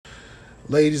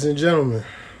Ladies and gentlemen,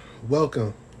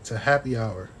 welcome to Happy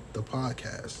Hour, the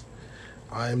podcast.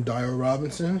 I am Dyer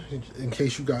Robinson, in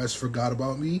case you guys forgot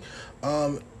about me.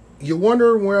 You're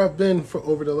wondering where I've been for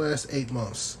over the last 8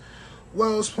 months.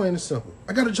 Well, it's plain and simple.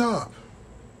 I got a job.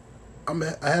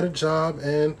 I had a job,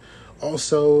 and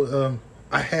also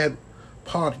I had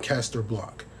podcaster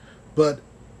block. But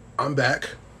I'm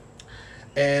back,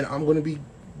 and I'm going to be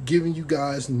giving you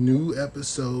guys new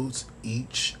episodes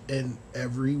each and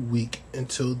every week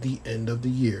until the end of the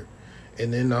year.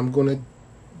 And then I'm going to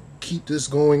keep this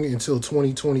going until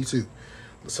 2022.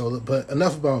 But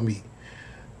enough about me.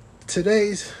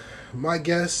 Today's my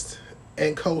guest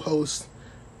and co-host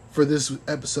for this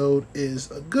episode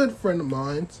is a good friend of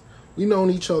mine. We've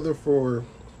known each other for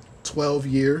 12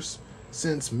 years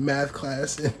since math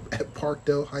class at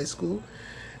Parkdale High School.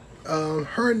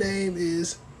 Her name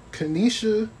is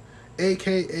Kanisha,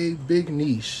 aka Big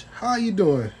Nish. How you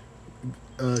doing,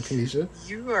 Kanisha?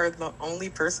 You are the only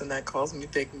person that calls me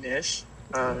Big Nish.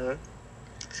 But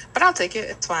I'll take it.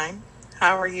 It's fine.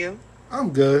 How are you?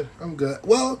 I'm good.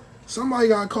 Well, somebody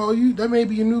gotta call you. That may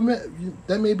be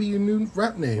your new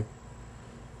rap name.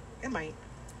 It might.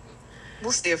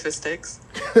 We'll see if it sticks.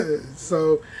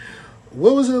 So,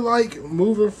 what was it like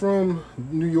moving from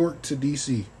New York to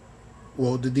DC?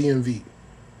 Well, the DMV.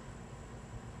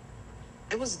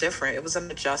 It was different. It was an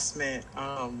adjustment.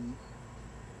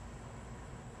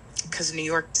 Because New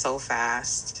York's so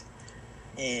fast.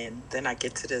 And then I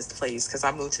get to this place because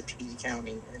I moved to PG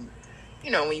County. And,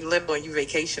 when you live on your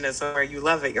vacation and somewhere you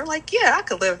love it, you're like, yeah, I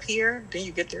could live here. Then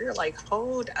you get there, you're like,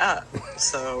 hold up.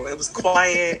 So it was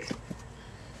quiet.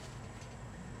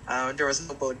 There was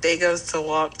no bodegas to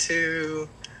walk to.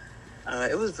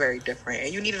 It was very different.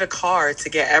 And you needed a car to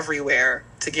get everywhere,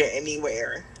 to get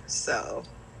anywhere. So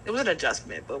it was an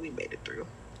adjustment, but we made it through.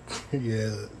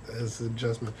 Yeah, that's an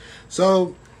adjustment.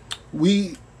 So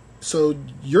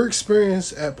your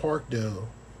experience at Parkdale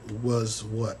was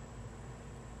what?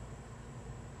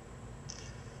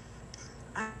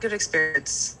 I had a good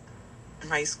experience in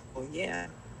high school. Yeah,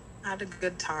 I had a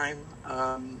good time.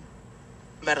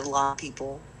 Met a lot of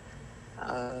people.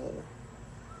 I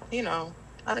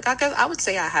would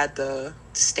say I had the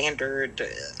standard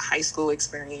high school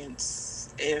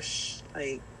experience-ish.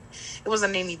 Like, it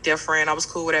wasn't any different. I was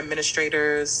cool with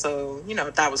administrators, so,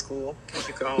 that was cool. Because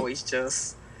you could always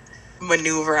just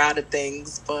maneuver out of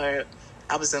things. But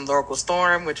I was in Local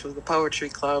Storm, which was the poetry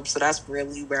club, so that's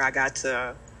really where I got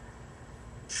to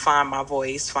find my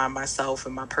voice, find myself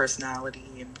and my personality,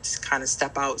 and just kind of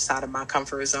step outside of my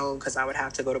comfort zone because I would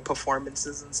have to go to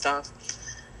performances and stuff.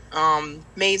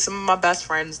 Made some of my best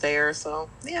friends there, so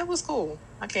yeah, it was cool.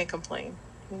 I can't complain.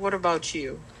 What about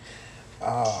you?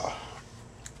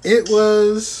 It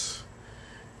was.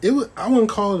 I wouldn't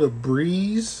call it a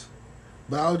breeze,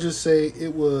 but I'll just say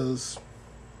it was.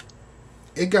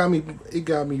 It got me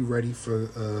ready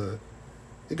for.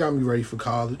 It got me ready for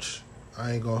college.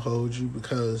 I ain't gonna hold you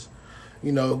because,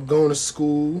 going to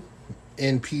school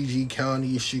in PG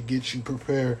County should get you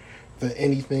prepared for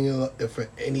anything.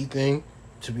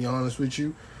 To be honest with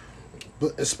you,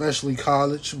 but especially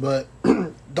college. But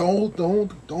the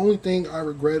only thing I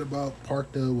regret about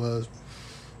Parkdale was,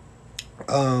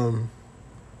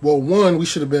 one, we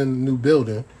should have been in a new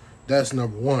building. That's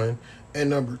number one,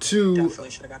 and number two, definitely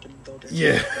should have got the new building.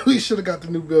 Yeah, we should have got the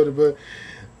new building. But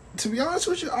to be honest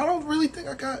with you, I don't really think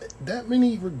I got that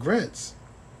many regrets,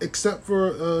 except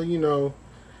for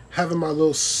having my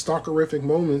little stalkerific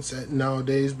moments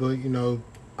nowadays. But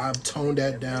I've toned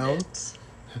that down.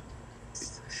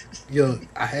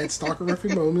 I had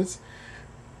stalkerific moments.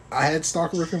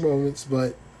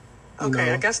 But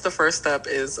okay, I guess the first step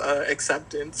is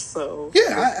acceptance. So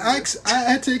yeah, I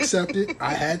had to accept it.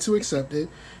 I had to accept it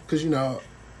because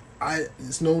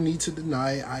there's no need to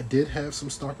deny it. I did have some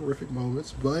stalkerific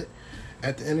moments, but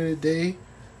at the end of the day,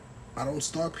 I don't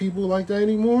stalk people like that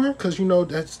anymore because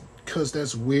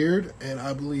that's weird, and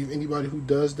I believe anybody who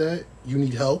does that, you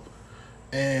need help.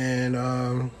 And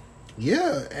and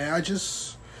I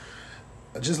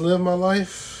just live my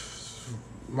life.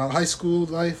 My high school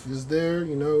life is there,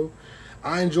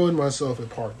 I enjoyed myself at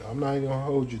Park. I'm not even gonna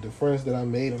hold you. The friends that I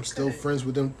made, I'm still friends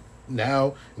with them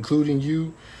now, including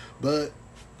you. But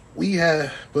I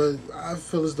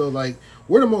feel as though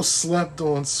we're the most slept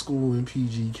on school in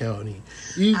PG County.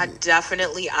 I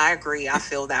agree. I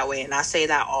feel that way, and I say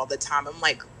that all the time. I'm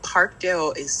like,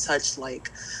 Parkdale is such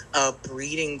a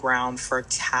breeding ground for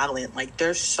talent.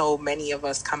 There's so many of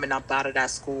us coming up out of that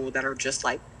school that are just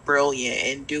brilliant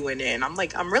and doing it. And I'm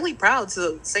like, I'm really proud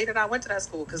to say that I went to that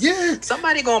school, because Yeah.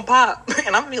 somebody gonna pop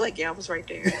and I'm gonna be like, yeah, I was right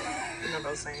there. You know what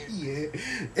I'm saying? Yeah.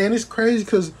 And it's crazy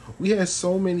because we had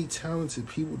so many talented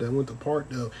people that went to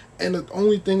Parkdale. And the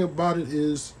only thing about it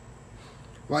is,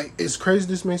 like, it's crazy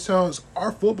this may sound,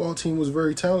 our football team was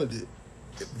very talented.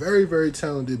 Very, very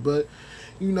talented. But,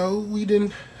 you know,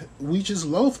 we just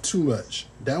loafed too much.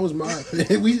 That was my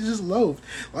thing. We just loafed.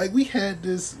 Like, we had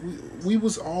this, we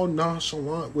was all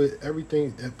nonchalant with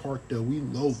everything at Parkdale. We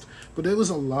loafed. But there was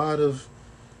a lot of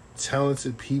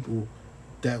talented people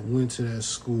that went to that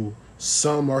school.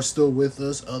 Some are still with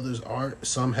us, others aren't.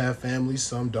 Some have families,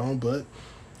 some don't. But,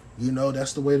 you know,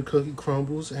 that's the way the cookie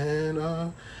crumbles. And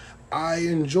I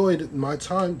enjoyed my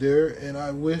time there. And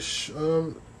I wish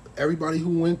everybody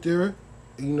who went there,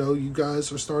 you know, you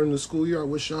guys are starting the school year. I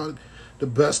wish y'all the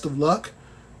best of luck.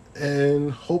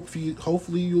 And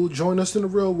hopefully you'll join us in the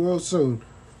real world soon.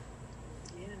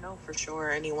 Yeah, no, for sure.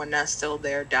 Anyone that's still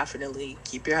there, definitely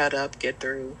keep your head up, get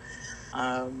through.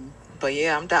 But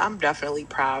yeah, I'm definitely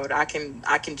proud. I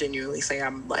can genuinely say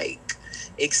I'm like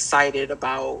excited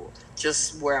about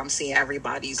just where I'm seeing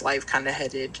everybody's life kind of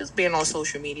headed. Just being on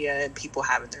social media and people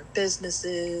having their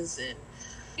businesses and,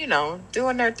 you know,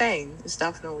 doing their thing. It's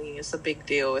a big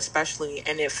deal, especially,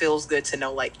 and it feels good to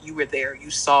know like you were there,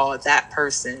 you saw that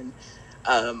person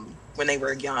when they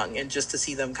were young, and just to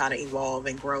see them kind of evolve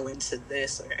and grow into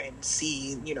this and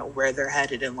see, you know, where they're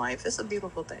headed in life. It's a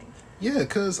beautiful thing. Yeah,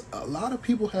 because a lot of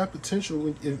people have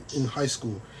potential in high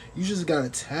school. You just got to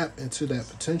tap into that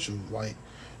potential. Like,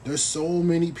 there's so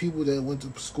many people that went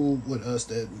to school with us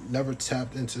that never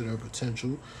tapped into their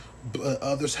potential, but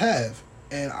others have.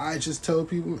 And I just tell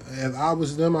people, if I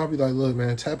was them, I'd be like, look,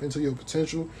 man, tap into your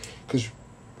potential, because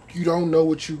you don't know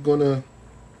what you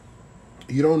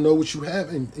have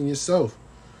in yourself.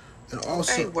 And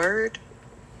also, hey, word.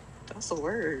 That's a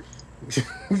word.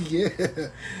 Yeah.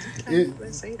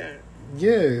 Let's say that.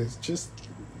 Yeah, it's just,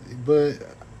 but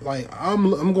like I'm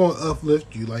going to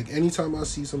uplift you. Like, anytime I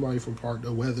see somebody from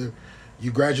Parkdale, whether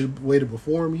you graduated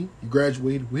before me, you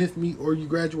graduated with me, or you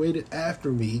graduated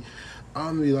after me,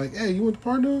 I'm gonna be like, hey, you went to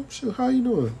Parkdale? Shit, how you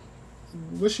doing?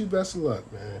 Wish you best of luck,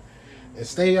 man. And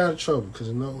stay out of trouble, because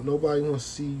nobody wants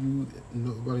to see you.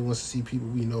 Nobody wants to see people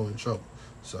we know in trouble.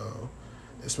 So,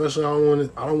 especially I don't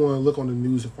want to look on the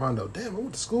news and find out, damn, I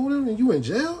went to school with him and you in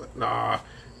jail? Nah,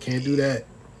 can't do that.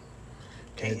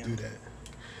 Can't do that.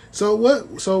 So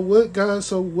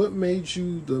what made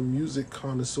you the music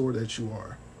connoisseur that you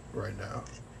are right now?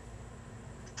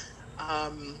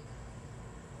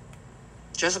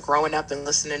 Just growing up and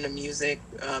listening to music,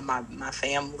 my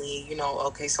family, you know,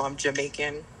 okay, so I'm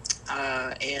Jamaican,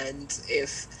 and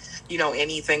if you know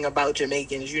anything about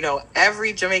Jamaicans, you know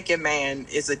every Jamaican man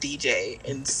is a DJ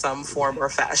in some form or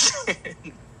fashion.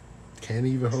 Can't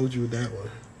even hold you with that one.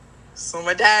 So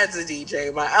my dad's a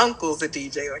DJ, my uncle's a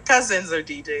DJ, my cousins are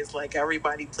DJs, like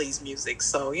everybody plays music.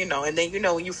 So, you know, and then, you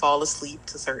know, you fall asleep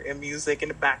to certain music in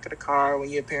the back of the car when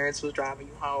your parents was driving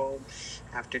you home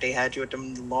after they had you at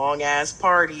them long ass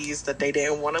parties that they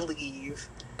didn't want to leave.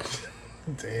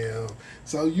 Damn.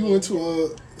 So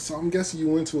so I'm guessing you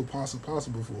went to a Pasta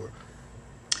Pasta before.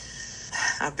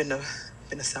 I've been to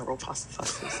several Pasta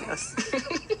Pastas, yes.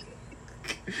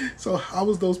 So how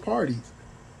was those parties?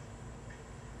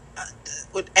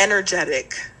 With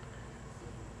energetic.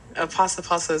 Pasta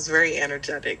Pasta is very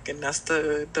energetic, and that's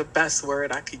the best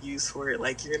word I could use for it.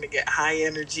 Like, you're gonna get high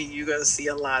energy, you're gonna see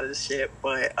a lot of shit,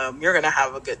 but you're gonna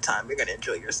have a good time. You're gonna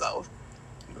enjoy yourself.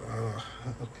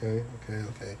 Okay.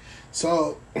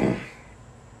 So,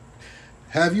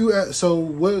 have you?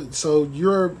 So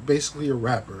you're basically a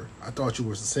rapper. I thought you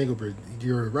was a singer, but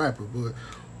you're a rapper. But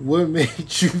what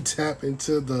made you tap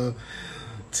into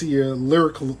your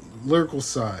lyrical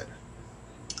side?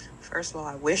 First of all,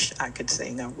 I wish I could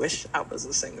sing. I wish I was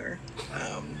a singer.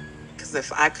 Because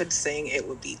if I could sing, it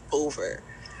would be over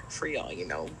for y'all, you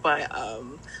know. But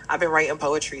I've been writing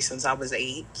poetry since I was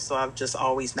 8, so I've just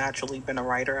always naturally been a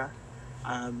writer.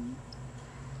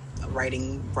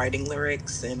 Writing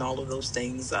lyrics and all of those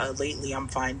things. Lately, I'm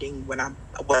finding what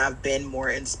I've been more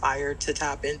inspired to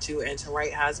tap into and to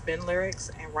write has been lyrics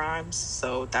and rhymes.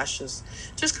 So that's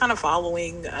just kind of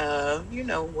following, you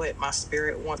know, what my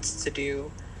spirit wants to do.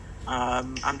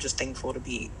 I'm just thankful to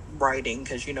be writing,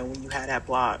 because, you know, when you had that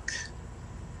block,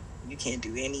 you can't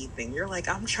do anything. You're like,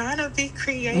 I'm trying to be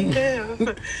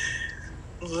creative.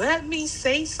 Let me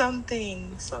say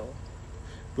something. So,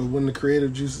 but when the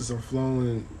creative juices are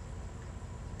flowing,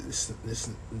 it's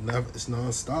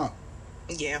nonstop.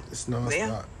 Yeah, it's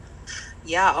nonstop.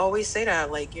 Yeah, I always say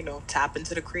that, like, you know, tap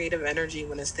into the creative energy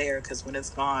when it's there, because when it's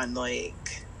gone,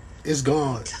 like, It's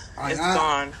gone. It's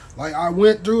gone. Like, I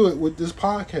went through it with this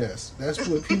podcast. That's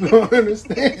what people don't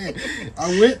understand.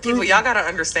 I went through. People, y'all gotta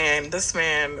understand. This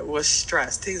man was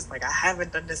stressed. He's like, I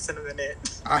haven't done this in a minute.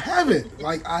 I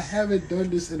haven't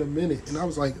done this in a minute, and I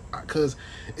was like, because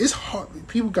it's hard.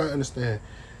 People gotta understand.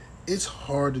 It's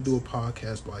hard to do a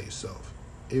podcast by yourself.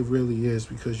 It really is,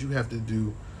 because you have to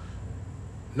do.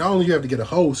 Not only you have to get a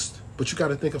host, but you got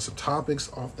to think of some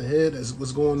topics off the head as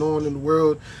what's going on in the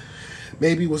world.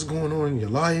 Maybe what's going on in your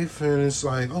life, and it's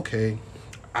like, okay,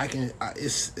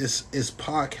 it's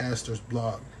podcasters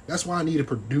blog. That's why I need a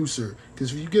producer,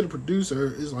 because if you get a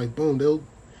producer, it's like boom, they'll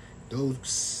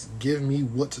give me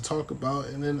what to talk about,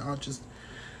 and then I'll just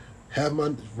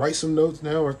write some notes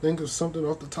now or think of something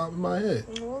off the top of my head.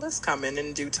 Well, it's coming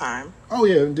in due time. Oh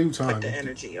yeah, in due time. Put the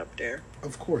energy up there.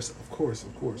 Of course.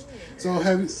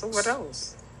 So what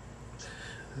else?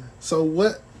 So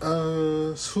what?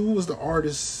 Who was the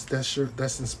artist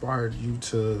that's inspired you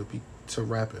to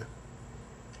rapping?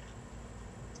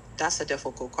 That's a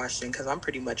difficult question, because I'm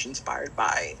pretty much inspired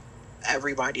by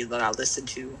everybody that I listen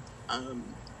to.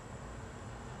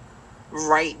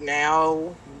 Right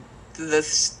now, the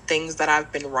things that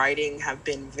I've been writing have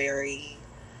been very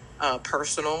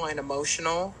personal and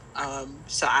emotional.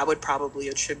 So I would probably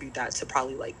attribute that to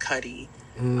probably like Cudi,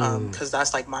 because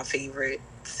that's like my favorite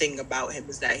thing about him,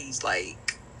 is that he's like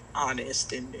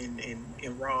honest and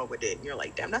raw with it. And you're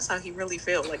like, damn, that's how he really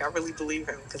feels. Like, I really believe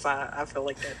him, because I feel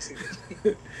like that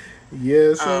too.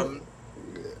 Yeah. So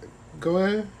go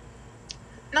ahead.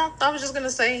 No, I was just gonna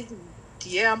say,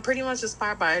 yeah, I'm pretty much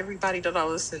inspired by everybody that I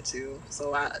listen to.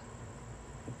 So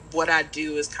what I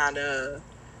do is kind of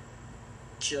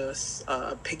just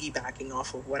piggybacking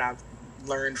off of what I've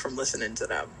learned from listening to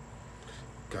them.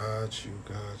 Got you.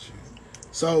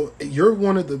 So you're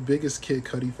one of the biggest Kid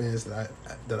Cudi fans that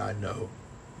I know.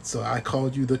 So I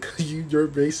called you you're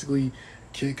basically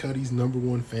Kid Cudi's number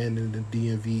one fan in the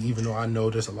DMV, even though I know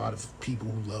there's a lot of people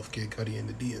who love Kid Cudi in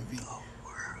the DMV. The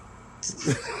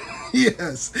world.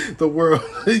 Yes, the world.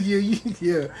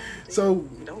 yeah. So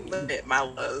don't limit my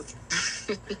love.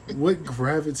 What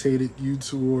gravitated you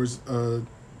towards the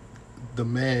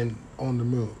man on the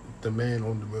moon? The man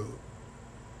on the moon.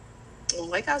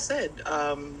 Like I said,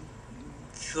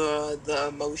 the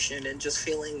emotion and just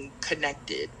feeling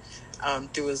connected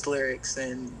through his lyrics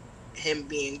and him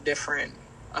being different,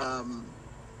 and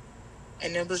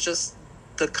it was just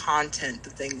the content, the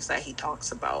things that he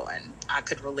talks about, and I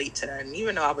could relate to that. And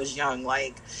even though I was young,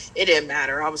 like, it didn't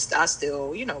matter. I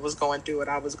still, was going through what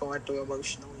I was going through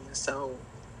emotionally, and so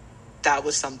that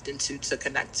was something to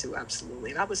connect to, absolutely.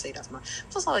 And I would say that's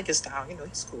plus I like his style.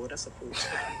 He's cool. That's a cool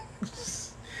style.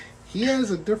 He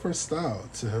has a different style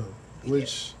to him,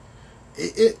 which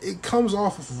it comes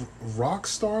off of rock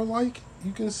star, like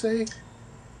you can say.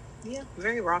 Yeah,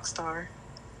 very rock star.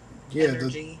 Yeah,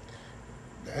 energy.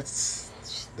 That's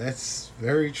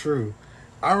very true.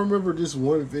 I remember this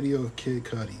one video of Kid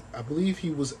Cudi. I believe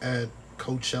he was at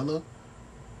Coachella.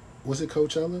 Was it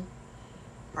Coachella?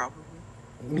 Probably.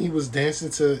 When he was dancing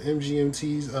to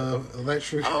MGMT's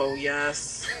Electric. Oh,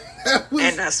 yes.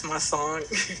 And that's my song.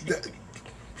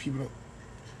 People don't.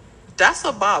 That's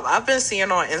a bop. I've been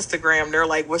seeing on Instagram, they're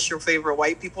like, what's your favorite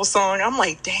white people song? I'm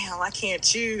like, damn, I can't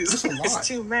choose. It's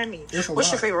too many.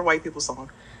 What's your favorite white people song?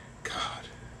 God.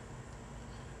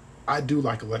 I do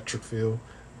like Electric Feel.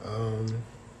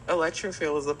 Electric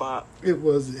Feel is a bop. It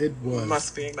was.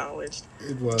 Must be acknowledged.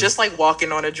 It was. Just like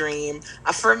Walking on a Dream.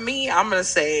 For me, I'm going to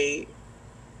say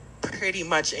pretty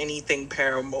much anything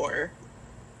Paramore.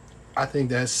 I think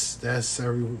that's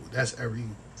every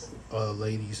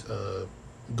lady's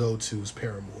go-to's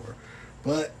Paramore.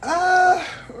 But I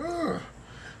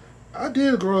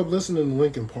did grow up listening to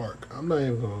Linkin Park. I'm not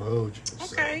even gonna hold you.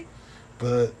 Okay.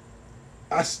 But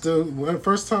I still, when the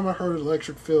first time I heard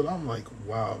Electric Field, I'm like,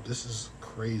 wow, this is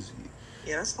crazy.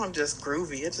 Yeah, that song just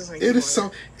groovy. It just makes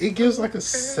it gives like a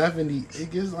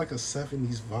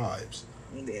 70s vibes.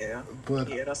 Yeah. But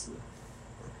yeah,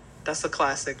 that's a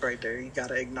classic right there. You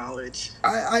gotta acknowledge.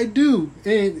 I do.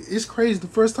 And it's crazy. The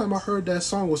first time I heard that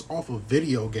song was off a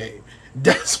video game.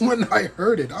 That's when I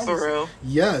heard it. For real?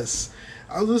 Yes.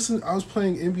 I was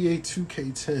playing NBA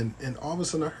 2K10, and all of a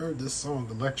sudden I heard this song,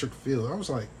 Electric Feel. I was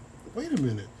like, wait a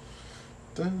minute.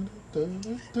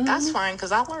 That's fine,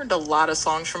 because I learned a lot of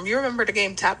songs from... You remember the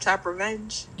game Tap Tap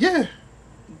Revenge? Yeah.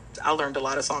 I learned a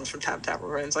lot of songs from Tap Tap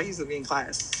Revenge. I used to be in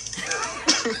class.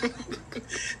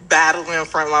 Battling in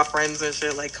front of my friends and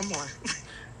shit. Like, come on.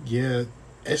 Yeah,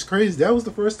 it's crazy. That was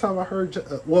the first time I heard...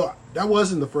 well, that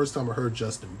wasn't the first time I heard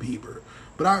Justin Bieber.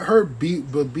 But I heard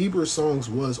Bieber's songs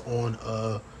was on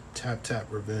Tap Tap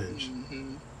Revenge.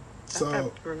 Mm-hmm.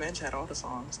 So Revenge had all the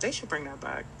songs. They should bring that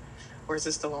back. Or is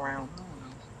it still around? I don't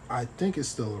know. I think it's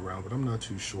still around, but I'm not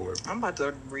too sure. I'm about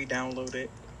to re-download it.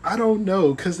 I don't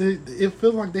know because it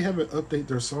feels like they haven't update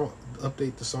the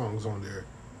songs on there.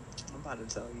 I'm about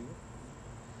to tell you.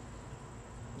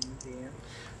 Yeah.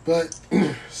 But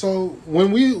so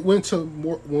when we went to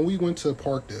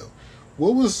Parkdale,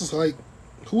 what was like?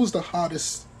 Who was the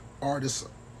hottest artist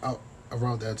out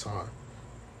around that time?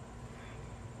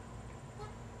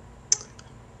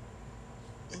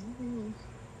 Mm,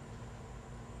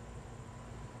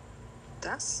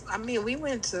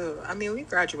 we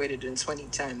graduated in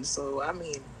 2010, so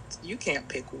you can't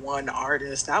pick one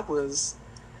artist. That was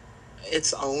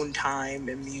its own time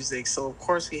in music. So of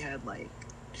course we had like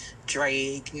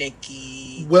Drake,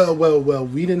 Nicki. Well.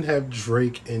 We didn't have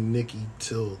Drake and Nicki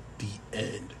till the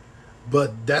end,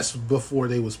 but that's before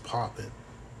they was popping.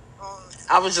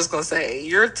 I was just gonna say,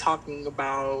 you're talking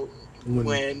about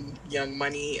when Young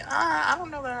Money. I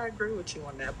don't know that I agree with you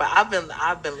on that, but I've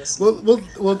been listening.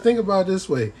 Well. Think about it this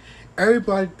way.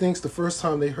 Everybody thinks the first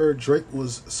time they heard Drake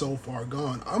was So Far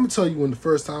Gone. I'm gonna tell you when the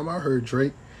first time I heard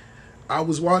Drake, I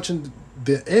was watching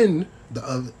the end.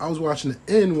 I was watching the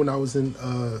end when I was in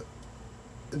the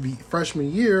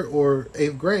freshman year or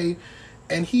 8th grade,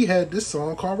 and he had this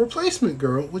song called "Replacement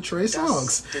Girl" with Trey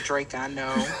Songz. The Drake I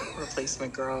know,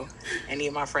 "Replacement Girl." Any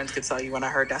of my friends could tell you when I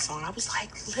heard that song, I was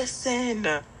like, "Listen,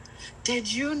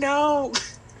 did you know?"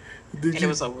 It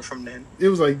was over from then. It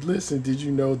was like, "Listen, did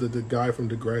you know that the guy from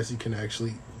Degrassi can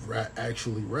actually rap?"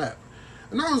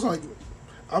 And I was like,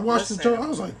 I watched the show. I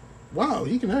was like, "Wow,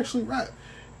 he can actually rap."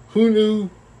 Who knew?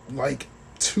 Like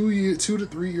 2 to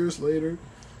 3 years later,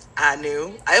 I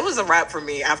knew. It was a wrap for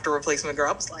me after "Replacement Girl."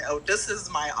 I was like, "Oh, this is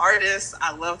my artist.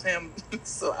 I love him."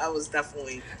 So I was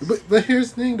definitely. But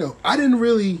here's the thing, though. I didn't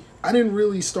really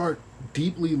start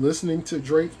deeply listening to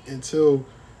Drake until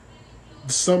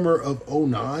the summer of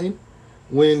 2009,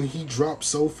 when he dropped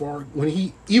So Far.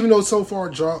 Even though So Far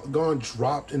Gone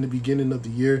dropped in the beginning of the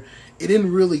year, it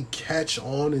didn't really catch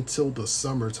on until the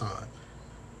summertime.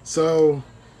 So,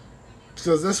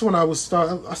 because that's when I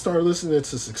started listening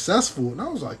to Successful, and I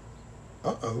was like,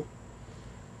 uh-oh.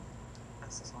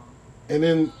 That's the song.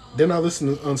 And then I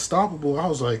listened to Unstoppable. I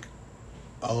was like,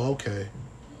 oh, okay.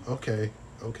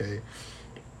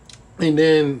 And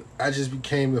then I just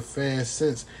became a fan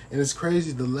since. And it's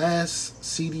crazy.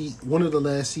 One of the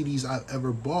last CDs I've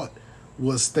ever bought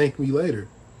was Thank Me Later.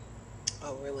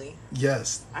 Oh, really?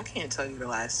 Yes. I can't tell you the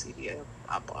last CD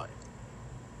I bought.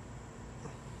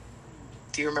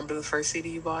 Do you remember the first CD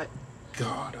you bought?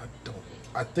 God, I don't.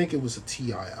 I think it was a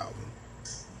T.I. album.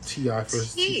 T.I.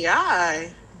 first.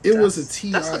 T.I.? It was a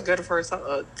T.I. That's a good first.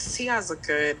 T.I.'s a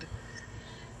good.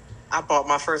 I bought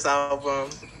my first album.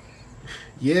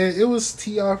 Yeah, it was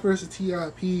T.I. versus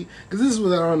T.I.P. Because this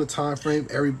was around the time frame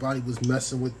everybody was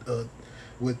messing with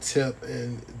Tip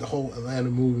and the whole Atlanta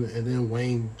movement, and then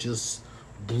Wayne just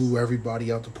blew everybody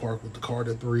out the park with the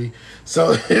Carter 3.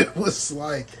 So it was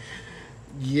like,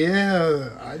 yeah,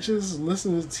 I just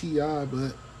listened to T.I.,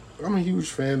 but I'm a huge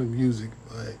fan of music.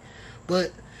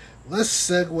 But let's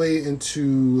segue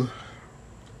into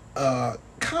a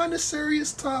kind of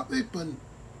serious topic, but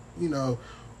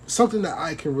something that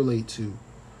I can relate to.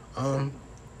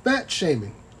 Fat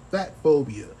shaming, fat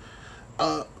phobia.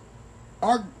 The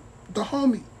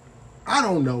homie, I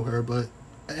don't know her,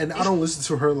 and I don't listen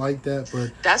to her like that,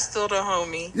 but that's still the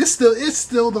homie. It's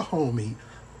still the homie.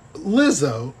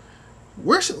 Lizzo,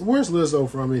 where's Lizzo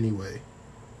from anyway?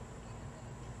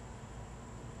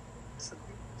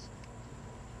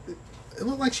 It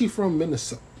looked like she's from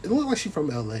Minnesota. It looked like she's from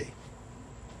LA.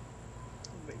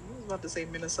 But you was about to say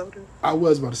Minnesota? I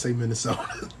was about to say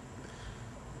Minnesota.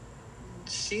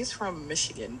 She's from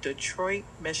Michigan, Detroit,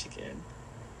 Michigan.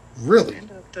 Really?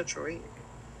 Stand up, Detroit.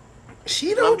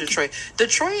 She love Detroit.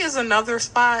 Detroit is another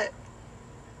spot.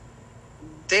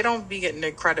 They don't be getting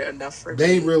their credit enough for.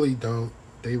 They really don't.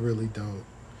 Detroit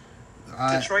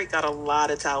got a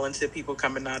lot of talented people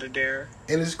coming out of there.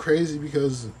 And it's crazy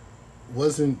because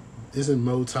isn't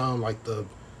Motown like the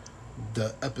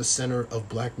epicenter of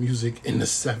black music in the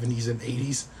 70s and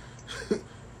 80s?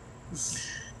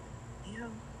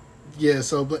 Yeah,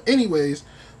 so but anyways,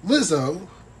 Lizzo,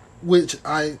 which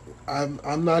I'm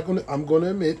gonna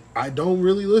admit I don't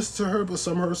really listen to her, but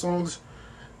some of her songs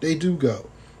they do go.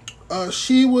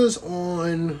 She was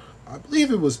on, I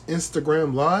believe it was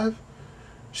Instagram Live.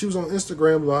 She was on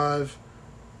Instagram Live.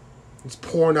 It's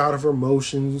pouring out of her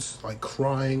emotions, like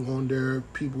crying on there,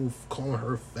 people calling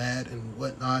her fat and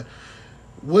whatnot.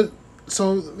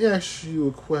 So let me ask you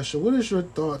a question. What is your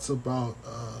thoughts about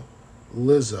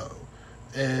Lizzo?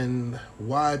 And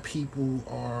why people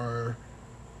are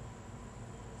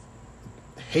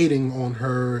hating on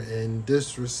her and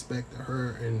disrespecting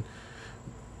her and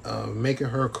making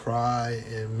her cry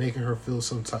and making her feel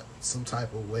some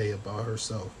type of way about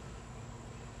herself.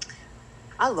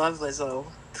 I love Lizzo.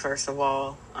 First of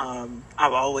all,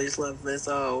 I've always loved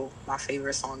Lizzo. My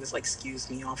favorite song is like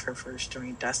 "Excuse Me" off her first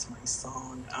joint. That's my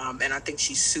song. And I think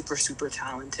she's super, super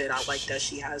talented. I like that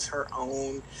she has her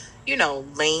own,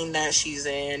 lane that she's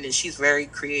in, and she's very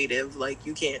creative. Like,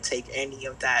 you can't take any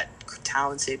of that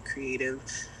talented, creative.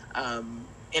 And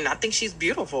I think she's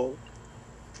beautiful.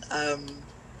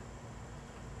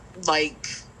 Like,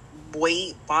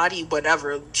 weight, body,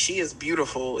 whatever, she is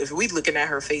beautiful. If we looking at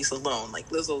her face alone, like,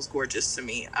 Lizzo's gorgeous to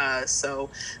me. So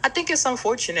I think it's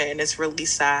unfortunate and it's really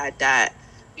sad that,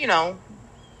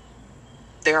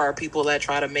 there are people that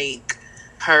try to make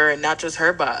her, and not just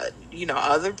her, but,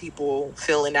 other people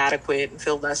feel inadequate and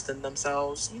feel less than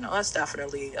themselves. That's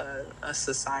definitely a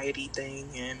society thing,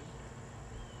 and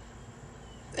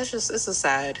it's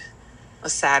a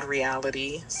sad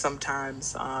reality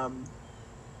sometimes,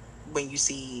 when you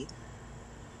see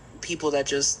people that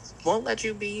just won't let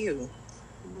you be you,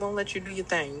 won't let you do your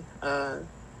thing. But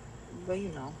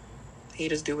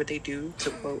haters do what they do, to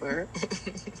quote her.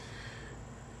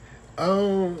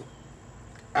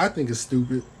 I think it's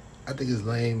stupid. I think it's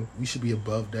lame. We should be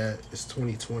above that. It's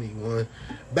 2021.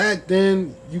 Back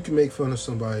then, you can make fun of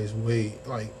somebody's weight,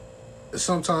 like,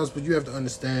 sometimes, but you have to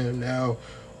understand now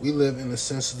we live in a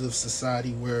sensitive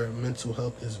society where mental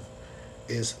health is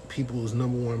people's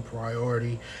number one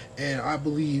priority. And I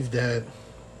believe that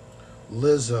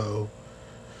Lizzo,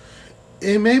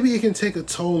 and maybe it can take a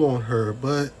toll on her,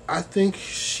 but I think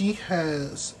she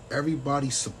has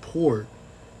everybody's support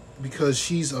because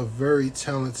she's a very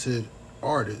talented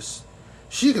artist.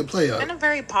 She can play and a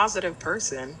very positive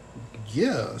person.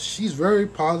 Yeah, she's very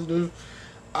positive.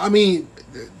 I mean,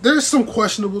 there's some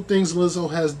questionable things Lizzo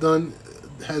has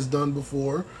done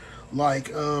before,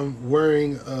 like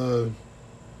wearing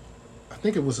I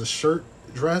think it was a shirt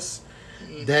dress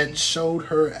that showed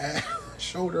her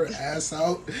ass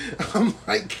out. I'm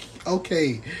like,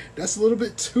 okay, that's a little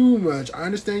bit too much. I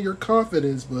understand your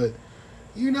confidence, but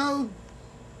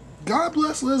God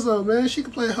bless Lizzo, man. She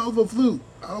can play a hell of a flute.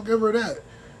 I'll give her that.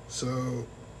 So,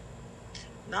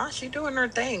 nah, she doing her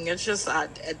thing. It's just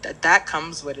that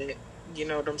comes with it. You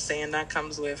know what I'm saying? That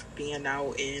comes with being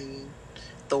out in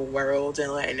the world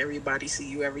and letting everybody see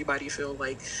you. Everybody feel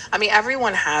like,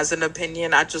 everyone has an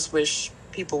opinion. I just wish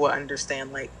people would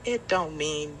understand, like, it don't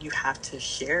mean you have to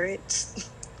share it.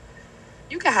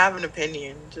 You can have an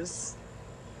opinion, just,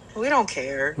 we don't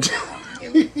care.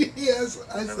 Yes,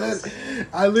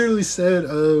 I literally said,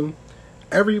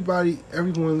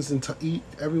 everyone's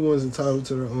entitled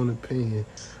to their own opinion.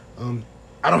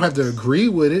 I don't have to agree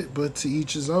with it, but to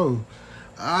each his own.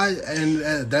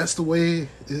 That's the way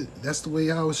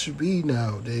how it should be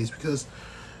nowadays, because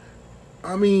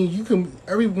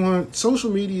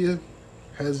social media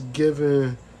has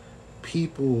given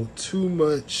people too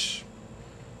much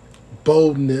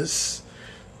boldness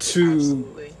to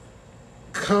Absolutely.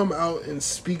 come out and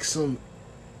speak some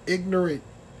ignorant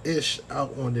ish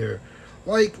out on there.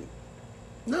 Like,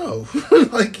 no.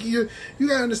 Like, you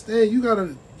gotta understand,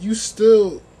 you're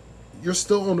still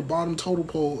on the bottom total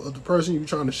pole of the person you're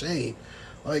trying to shame.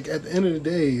 Like, at the end of the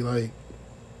day, like,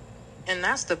 and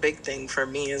that's the big thing for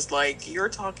me, is like, you're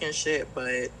talking shit,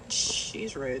 but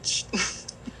she's rich.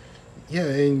 yeah,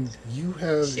 and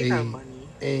she got money.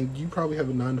 And you probably have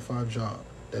a 9-to-5 job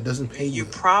that doesn't pay you. You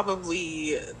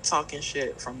probably talking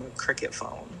shit from a cricket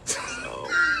phone. So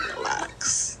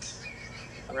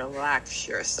relax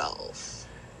yourself.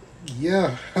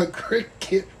 Yeah, a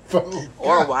cricket phone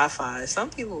or Wi-Fi. Some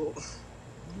people,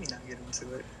 let me not get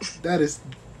into it. That is,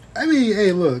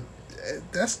 hey, look,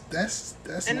 that's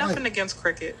and nothing against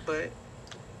cricket, but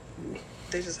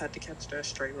they just had to catch that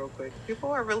straight real quick.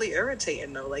 People are really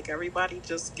irritating though. Like, everybody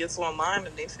just gets online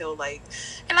and they feel like,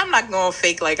 and I'm not gonna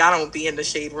fake like I don't be in the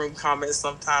shade room comments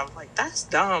sometimes. Like, that's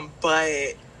dumb,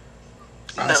 but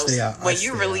when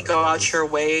you really go out your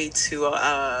way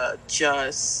to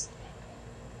just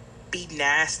be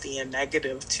nasty and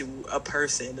negative to a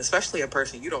person, especially a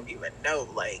person you don't even know,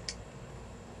 like,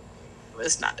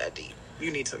 it's not that deep.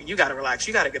 You gotta relax.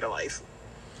 You gotta get a life.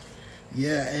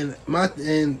 Yeah, I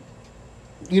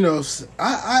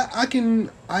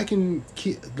can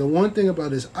keep, the one thing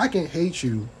about this, I can hate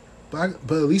you, but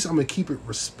at least I'm gonna keep it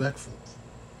respectful.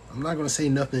 I'm not gonna say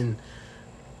nothing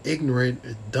ignorant,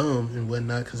 dumb, and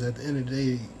whatnot, because at the end of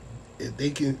the day, if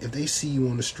they see you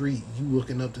on the street, you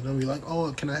looking up to them, you're like,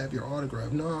 oh, can I have your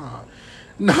autograph? Nah.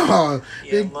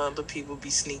 Yeah, love the people be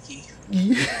sneaky.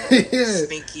 Yeah.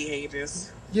 Sneaky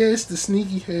haters. Yeah, it's the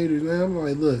sneaky haters, man. I'm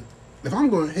like, look,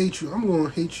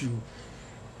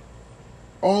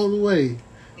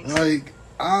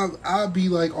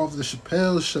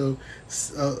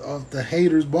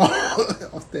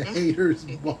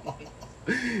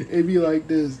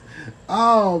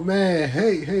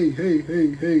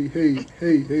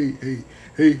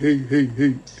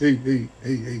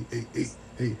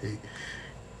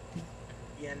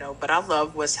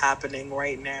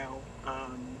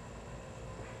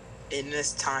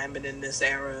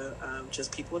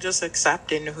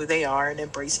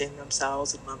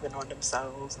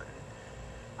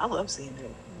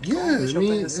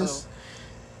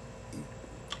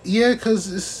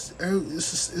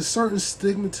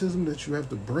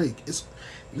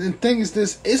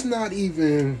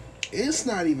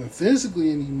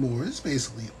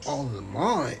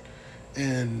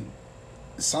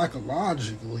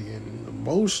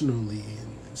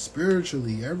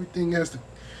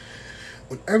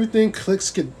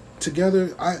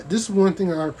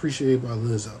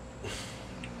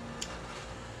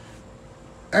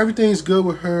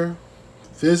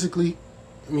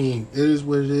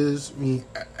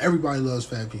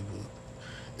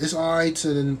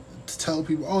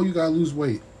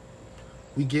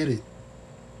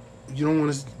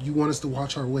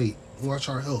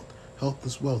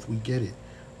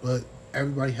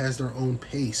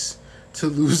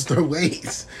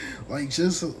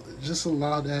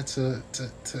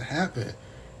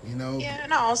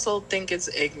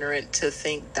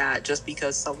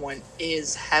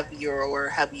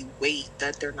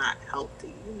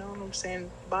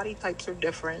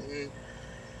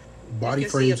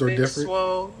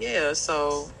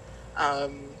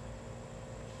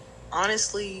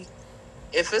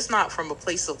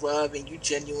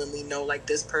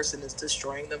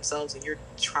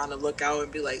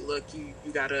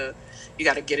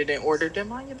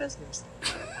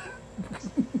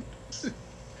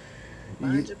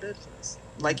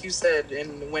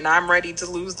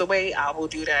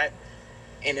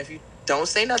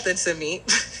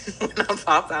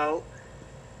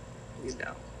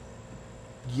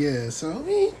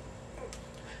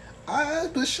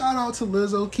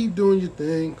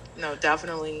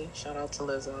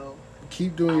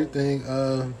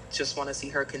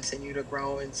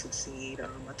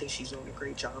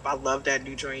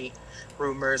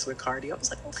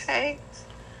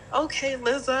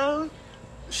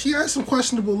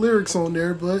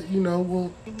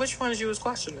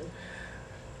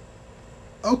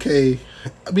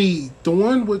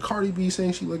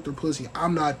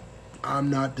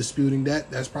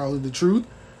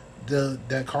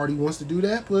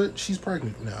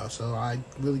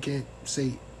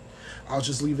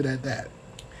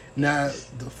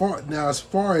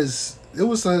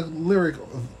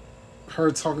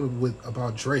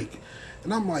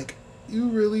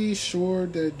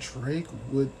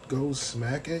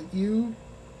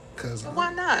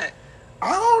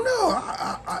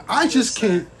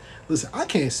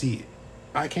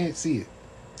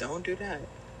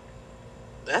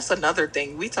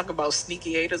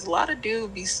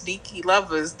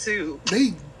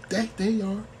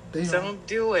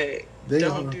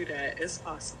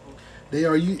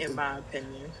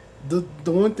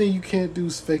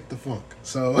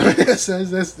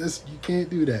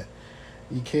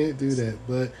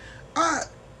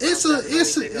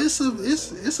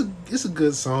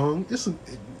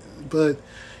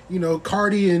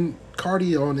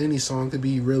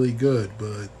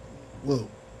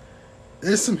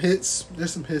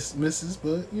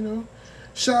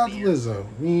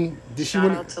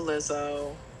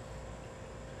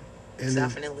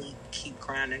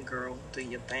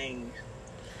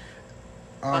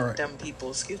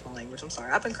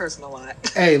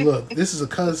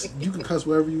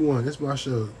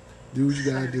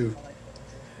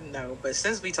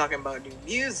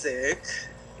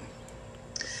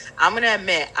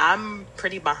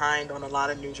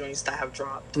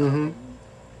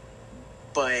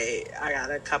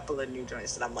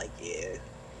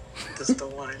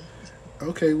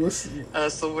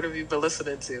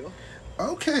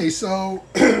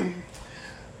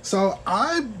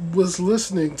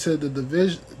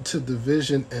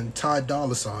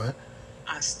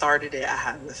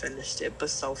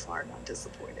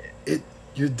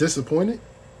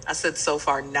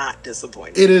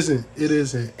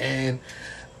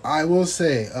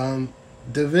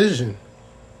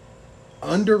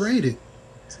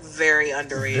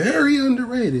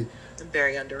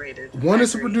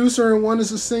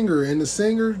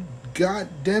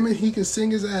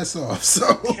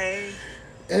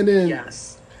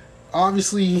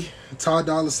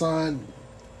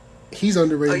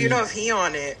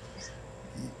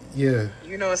 Yeah.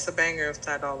 You know it's a banger if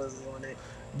 $10 is on it.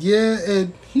 Yeah,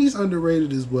 and he's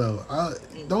underrated as well.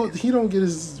 Yeah. He don't get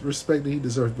his respect that he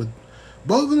deserves, but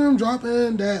both of them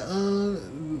dropping that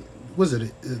was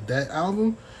it that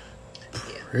album?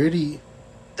 Yeah. Pretty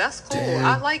That's cool. I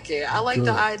damn like it. I like the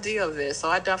good. idea of it. So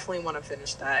I definitely want to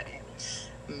finish that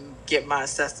and get my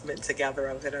assessment together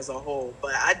of it as a whole.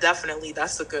 But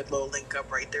that's a good little link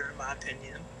up right there in my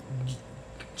opinion.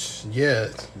 Yeah,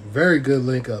 very good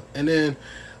link up. And then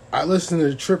I listened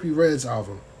to Trippie Redd's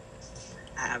album.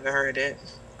 I haven't heard it.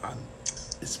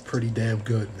 It's pretty damn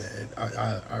good, man.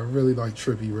 I really like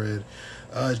Trippie Redd.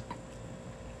 I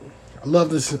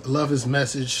love his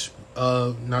message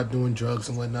of not doing drugs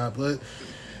and whatnot. But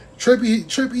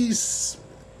Trippie is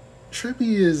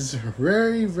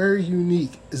very, very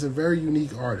unique. Is a very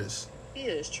unique artist. He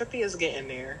is. Trippie is getting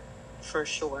there for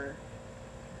sure.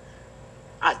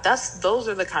 Those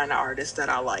are the kind of artists that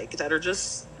I like, that are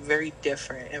just very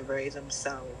different and very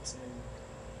themselves.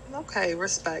 And okay,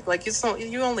 respect. Like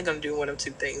you're only gonna do one of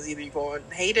two things: either you're gonna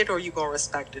hate it or you're gonna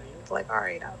respect it. And you're like, all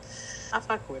right, I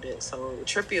fuck with it. So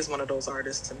Trippie is one of those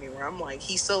artists to me where I'm like,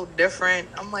 he's so different.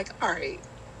 I'm like, all right,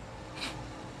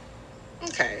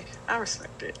 okay, I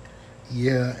respect it.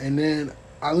 Yeah, and then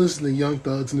I listened to Young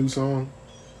Thug's new song.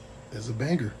 It's a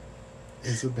banger.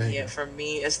 It's a banger. Yeah, for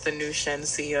me, it's the new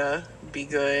Shensia, Be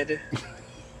Good.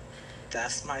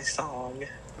 That's my song.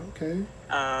 Okay.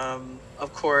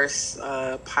 Of course,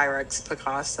 Pyrex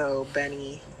Picasso,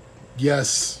 Benny.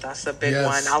 Yes. That's a big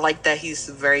one. I like that he's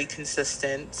very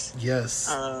consistent. Yes.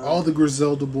 All the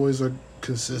Griselda boys are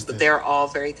consistent. They're all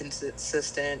very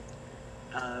consistent.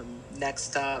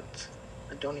 Next up,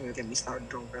 don't even get me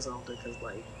started on Griselda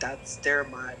because they're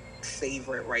my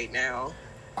favorite right now.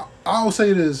 I'll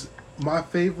say this. My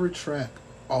favorite track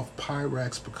off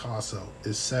Pyrex Picasso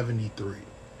is 73.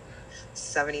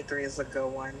 73 is a good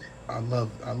one. I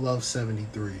love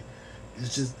 73.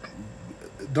 It's just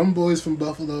them boys from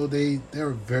Buffalo,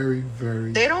 they're very,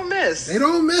 very... They don't miss. They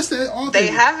don't miss that often. They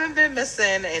haven't been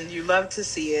missing, and you love to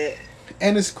see it.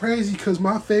 And it's crazy because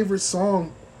my favorite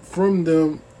song from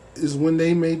them is when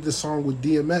they made the song with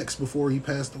DMX before he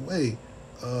passed away.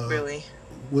 Really?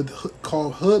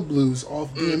 Called Hood Blues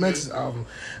off DMX's album.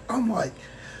 I'm like,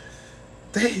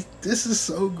 this is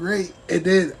so great. And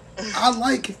then I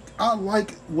like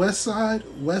West Side.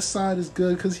 West Side is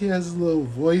good because he has his little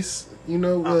voice,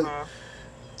 but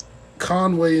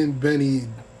Conway and Benny,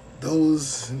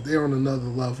 they're on another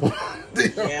level.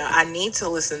 Yeah, I need to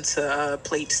listen to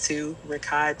Plates 2, Rick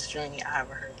Hyde's journey. I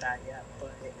haven't heard that yet,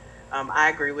 but I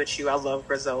agree with you. I love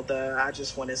Griselda. I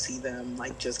just want to see them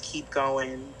just keep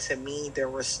going. To me, they're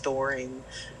restoring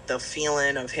the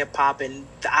feeling of hip hop, and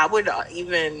I would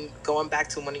even, going back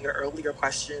to one of your earlier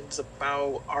questions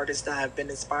about artists that have been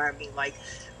inspiring me,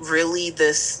 really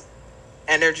this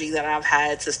energy that I've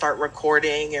had to start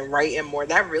recording and writing more,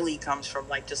 that really comes from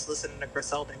just listening to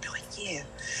Griselda and be like, yeah,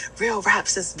 real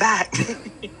raps is back.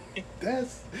 that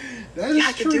yeah, is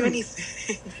I can true. do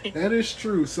anything. That is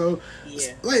true. So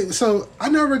yeah. Wait, so I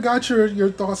never got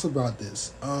your thoughts about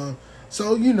this.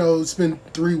 So it's been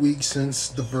 3 weeks since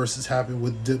the verses happened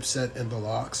with Dipset and the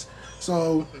Lox.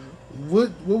 So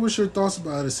what was your thoughts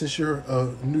about it since you're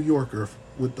a New Yorker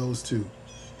with those two?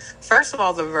 First of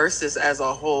all, the verses as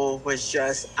a whole was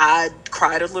I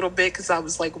cried a little bit because I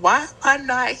was like, why am I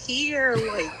not here?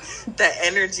 The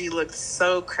energy looked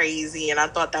so crazy, and I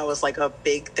thought that was a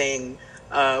big thing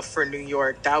for New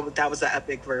York. That was an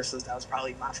epic verses. That was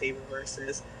probably my favorite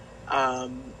verses.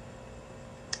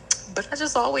 But I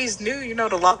just always knew,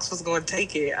 the Lox was going to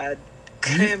take it. I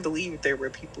couldn't believe there were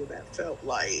people that felt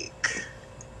like...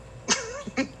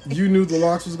 You knew the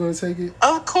Lox was going to take it?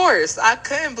 Of course. I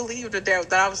couldn't believe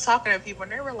that I was talking to people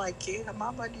and they were like, yeah, my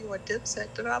money on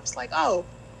Dipset. And I was like, oh,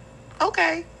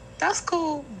 okay, that's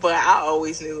cool. But I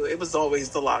always knew it was always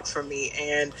the Lox for me.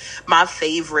 And my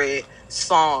favorite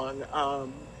song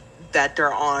that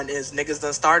they're on is Niggas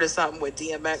Done Started Something with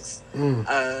DMX.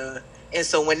 And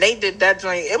so when they did that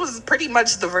joint, it was pretty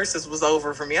much the verses was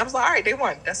over for me. I was like, all right, they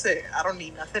won. That's it. I don't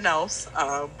need nothing else.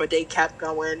 But they kept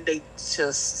going. They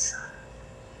just...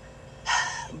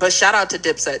 But shout out to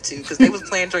Dipset too, because they was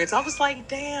playing joints. I was like,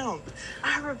 damn,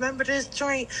 I remember this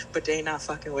joint. But they not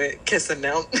fucking with Kissing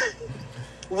Them.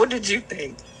 What did you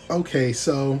think? Okay,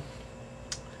 so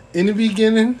in the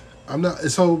beginning,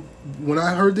 so when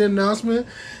I heard the announcement,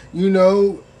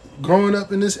 growing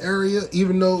up in this area,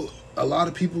 even though a lot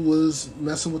of people was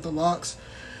messing with the Lox,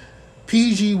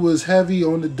 PG was heavy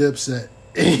on the Dipset.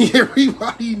 And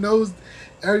everybody was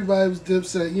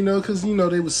Dipset, because,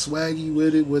 they was swaggy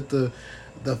with it, with the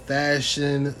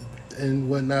fashion and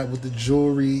whatnot, with the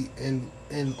jewelry and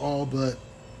all. But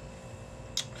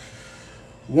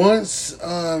once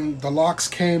the Locks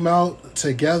came out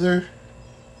together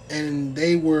and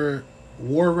they were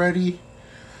war ready,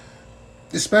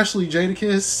 especially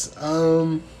Jadakiss,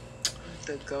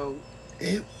 The GOAT.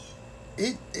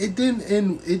 it didn't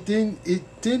end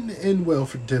well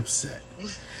for Dipset.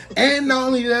 And not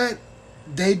only that,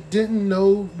 they didn't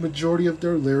know majority of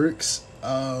their lyrics.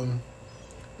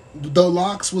 The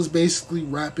Locks was basically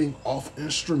rapping off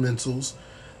instrumentals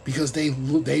because they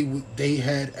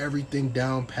had everything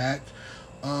down packed.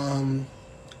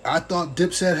 I thought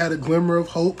Dipset had a glimmer of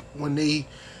hope when they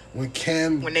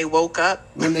woke up,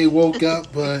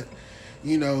 but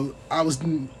you know, I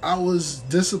wasn't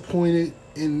disappointed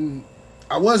in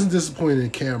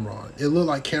Cameron. It looked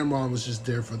like Cameron was just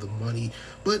there for the money,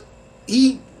 but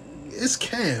it's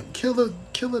Cam. Killer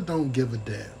don't give a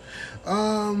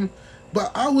damn. But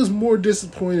I was more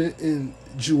disappointed in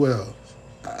Jewel.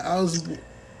 I was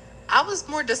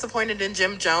more disappointed in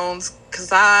Jim Jones because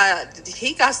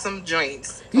he got some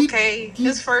joints. Okay,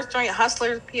 his first joint,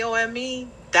 Hustler POME,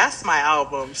 that's my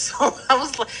album. So I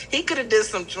was like, he could have did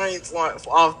some joints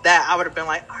off that. I would have been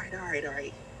like, all right.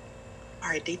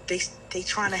 They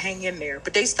trying to hang in there,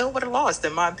 but they still would have lost,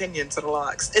 in my opinion, to the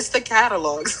Locks. It's the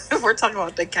catalogs. We're talking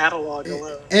about the catalog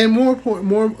alone. And more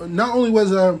not only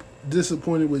was I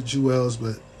disappointed with Jewels,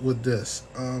 but with this.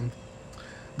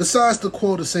 Besides the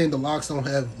quote of saying the Locks don't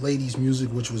have ladies' music,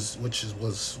 which was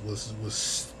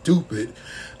stupid.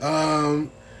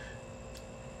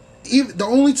 Even the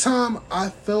only time I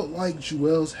felt like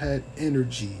Jewels had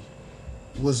energy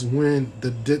was when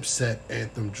the Dipset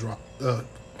anthem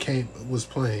was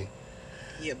playing.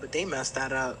 Yeah, but they messed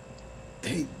that up.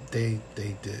 They did.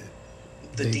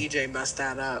 The DJ messed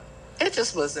that up. It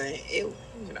just wasn't. It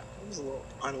was a little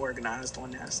unorganized on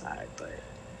that side, but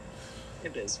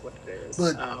it is what it is.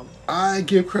 But I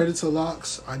give credit to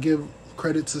Locks. I give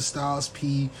credit to Styles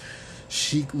P,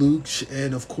 Chic Luke,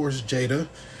 and of course Jada.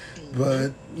 Mm-hmm.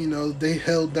 But you know, they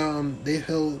held down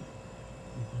the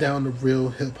real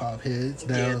hip hop heads.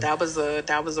 Yeah, that was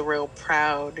a real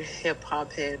proud hip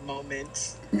hop head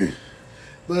moment.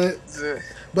 But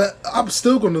I'm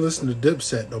still going to listen to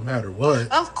Dipset no matter what.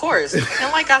 Of course.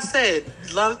 And like I said,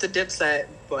 love the Dipset,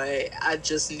 but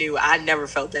I never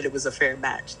felt that it was a fair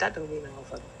match. That don't mean I don't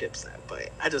fuck with Dipset,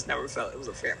 but I just never felt it was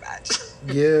a fair match.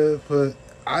 Yeah, but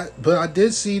I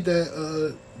did see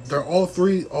that they're all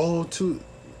two,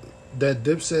 that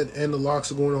Dipset and the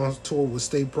Locks are going on tour with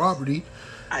State Property.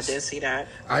 I did see that.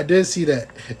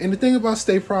 And the thing about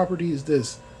State Property is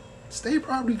this. State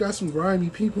Property got some grimy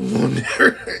people on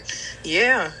there.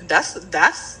 Yeah, that's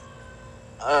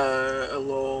a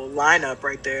little lineup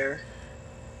right there.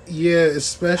 Yeah,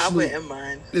 especially I wouldn't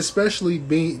mind. Especially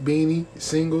Beanie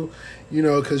single,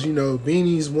 because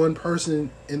Beanie's one person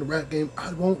in the rap game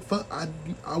I will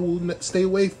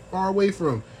stay far away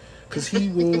from, because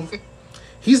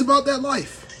he's about that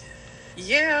life.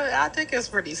 Yeah, I think it's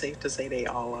pretty safe to say they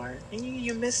all are, and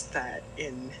you miss that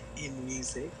in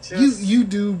music. You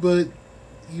do, but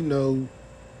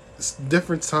it's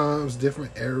different times,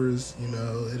 different eras.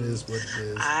 It is what it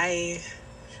is. I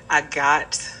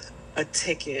got a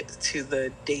ticket to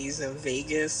the Days in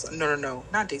Vegas. No,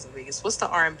 not Days in Vegas. What's the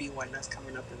R&B one that's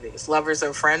coming up in Vegas? Lovers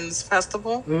and Friends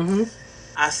Festival. Mm-hmm.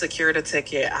 I secured a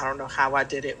ticket. I don't know how I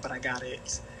did it, but I got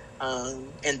it.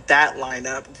 And that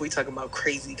lineup, if we talking about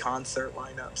crazy concert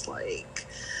lineups, like,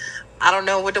 I don't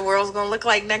know what the world's gonna look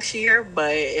like next year,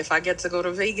 but if I get to go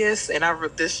to Vegas and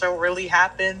this show really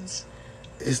happens,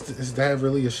 is that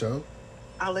really a show?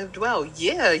 I lived well.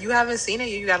 Yeah, you haven't seen it.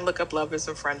 You gotta look up Lovers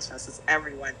and Friends Fest. It's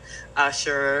everyone.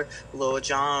 Usher, Lil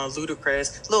Jon,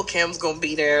 Ludacris, Lil Kim's gonna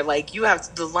be there. Like,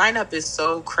 the lineup is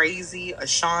so crazy.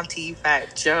 Ashanti,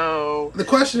 Fat Joe. The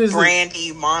question is,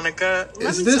 Brandy, Monica.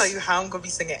 Let me tell you how I'm gonna be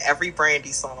singing every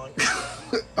Brandy song.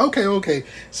 Okay.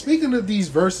 Speaking of these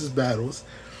versus battles,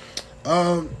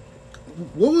 what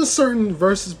was certain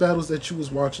versus battles that you was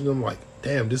watching them like,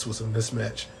 damn, this was a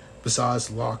mismatch,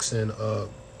 besides Locks and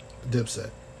Dipset?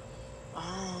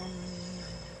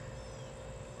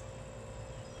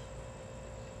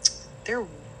 There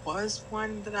was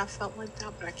one that I felt like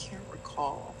that, but I can't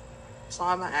recall. So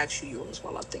I'm gonna ask you yours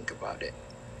while I think about it.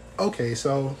 Okay,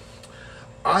 so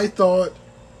I thought,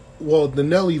 the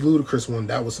Nelly Ludacris one,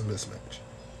 that was a mismatch.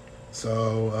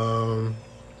 So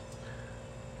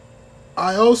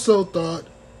I also thought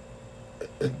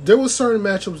there was certain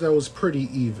matchups that was pretty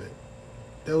even.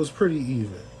 But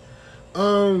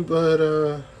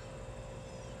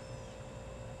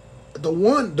the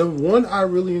one I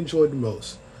really enjoyed the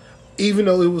most, even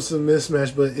though it was a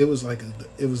mismatch, but it was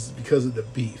because of the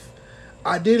beef.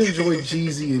 I did enjoy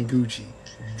Jeezy and Gucci.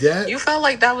 You felt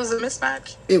like that was a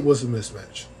mismatch? It was a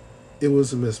mismatch. It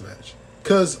was a mismatch.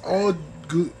 Because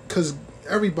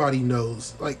everybody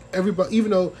knows, like everybody,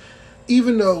 even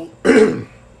though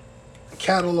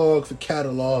catalog for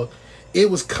catalog, it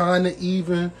was kind of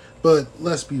even. But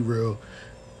let's be real,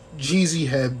 Jeezy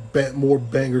had more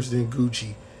bangers than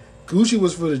Gucci. Gucci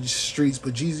was for the streets,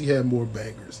 but Jeezy had more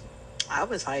bangers. I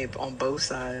was hype on both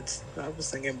sides. I was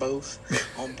thinking both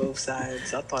on both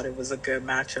sides. I thought it was a good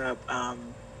matchup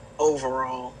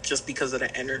overall, just because of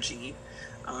the energy,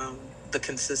 the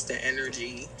consistent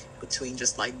energy between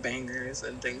just like bangers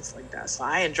and things like that. So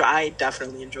I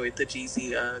definitely enjoyed the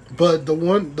Jeezy. But the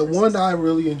one that I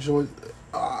really enjoyed,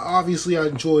 obviously I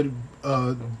enjoyed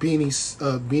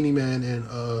Beanie Man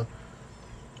and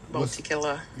Bounty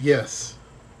Killer. Yes,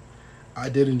 I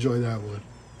did enjoy that one.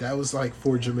 That was like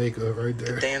for Jamaica right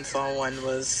there. The dancehall one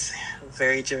was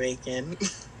very Jamaican.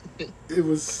 It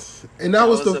was, and that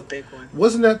was a big one.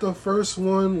 Wasn't that the first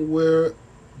one where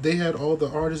they had all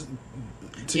the artists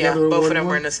together? Yeah, both of them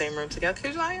were in the same room together.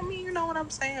 Because I mean, you know what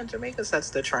I'm saying? Jamaica sets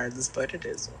the trends, but it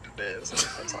is what it is.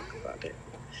 I'll talk about it.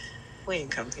 We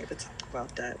ain't come here to talk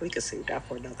about that. We could save that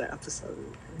for another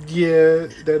episode. Yeah,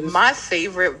 that is my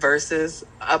favorite verses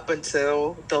up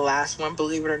until the last one.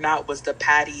 Believe it or not, was the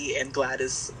Patty and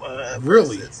Gladys.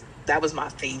 Really, verses. That was my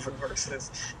favorite verses.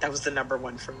 That was the number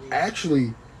one for me.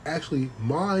 Actually,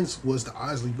 mine's was the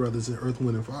Isley Brothers in Earth,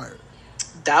 Wind and Fire.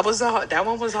 That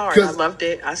one was hard. I loved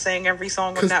it. I sang every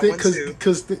song on that one too.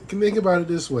 Because think about it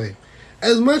this way.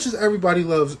 As much as everybody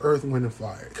loves Earth, Wind and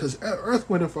Fire, because Earth,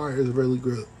 Wind and Fire is really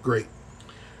great.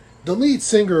 The lead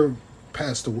singer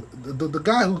passed away. The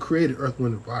guy who created Earth,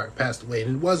 Wind and Fire passed away,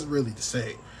 and it wasn't really the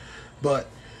same. But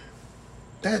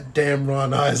that damn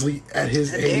Ron Isley at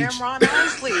his age. Damn Ron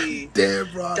Isley.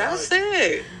 Damn Ron That's Isley.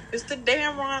 it. It's the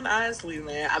damn Ron Isley,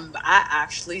 man. I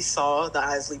actually saw the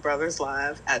Isley Brothers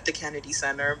live at the Kennedy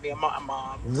Center. Me and my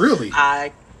mom. Really?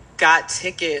 I got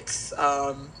tickets.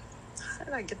 How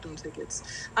did I get them tickets?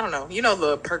 I don't know. You know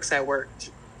the perks at work.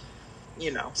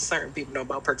 You know, certain people know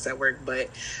about perks at work, but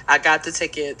I got the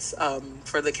tickets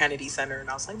for the Kennedy Center, and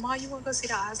I was like, "Mom, you want to go see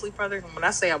the Isley Brothers?" And when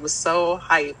I say I was so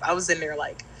hyped, I was in there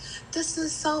like, "This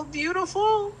is so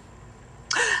beautiful.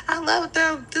 I love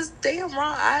them. This damn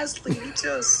Ron Isley.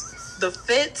 The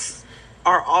fits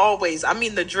are always. I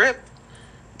mean, the drip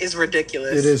is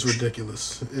ridiculous. It is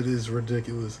ridiculous. It is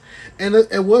ridiculous. And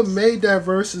what made that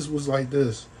versus was like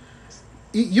this.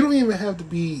 You don't even have to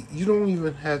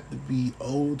be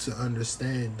old to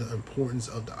understand the importance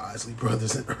of the Isley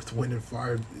Brothers and Earth, Wind and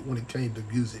Fire when it came to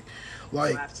music.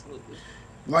 Like, absolutely.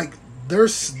 Like,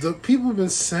 the people have been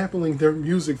sampling their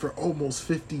music for almost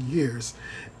 50 years,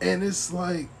 and it's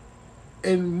like,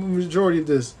 and majority of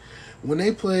this, when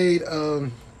they played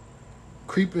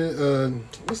Creeping,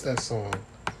 what's that song?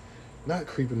 Not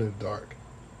Creeping in the Dark.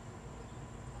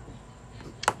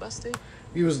 Busted.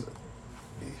 He was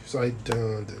like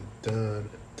dun dun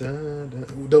dun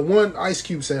dun. The one Ice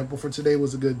Cube sample for Today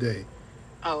Was a Good Day.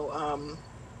 Oh,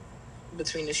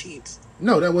 Between the Sheets.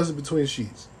 No, that wasn't Between the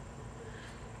Sheets.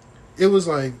 It was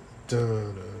like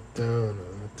dun dun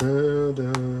dun dun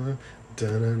dun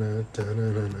dun dun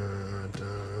dun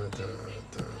dun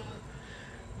dun.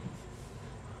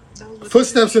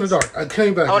 Footsteps in the Dark. I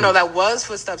came back. Oh no, that was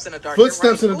Footsteps in the Dark.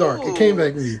 Footsteps in the Dark. It came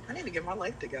back to me. I need to get my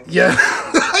life together. Yeah.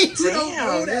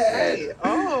 Damn. Right.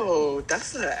 Oh,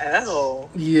 that's an L.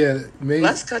 Yeah, maybe.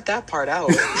 Let's cut that part out.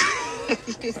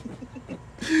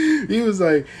 He was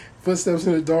like Footsteps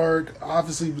in the Dark,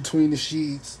 obviously Between the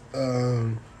Sheets,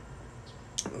 a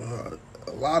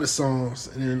lot of songs,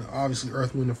 and then obviously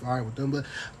Earth, Wind and Fire with them. But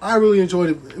I really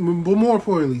enjoyed it. But more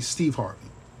importantly, Steve Harvey.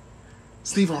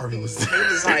 Steve Harvey was there.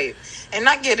 He was hype. And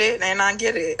I get it.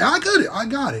 I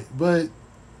got it. But,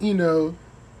 you know,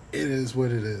 it is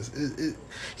what it is.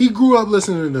 He grew up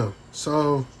listening to them.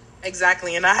 So.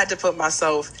 Exactly. And I had to put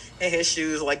myself in his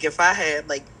shoes. Like, if I had,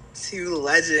 like, two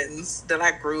legends that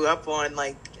I grew up on,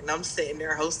 like, and I'm sitting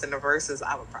there hosting the verses,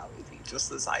 I would probably be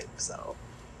just as hype. So.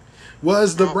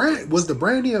 Was the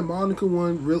Brandy and Monica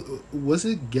one was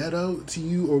it ghetto to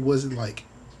you, or was it like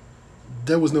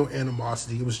there was no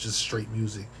animosity, it was just straight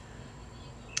music?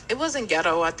 It wasn't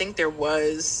ghetto. I think there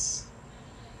was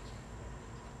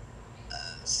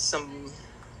some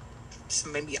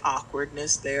maybe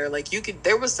awkwardness there. Like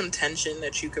there was some tension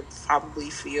that you could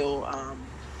probably feel.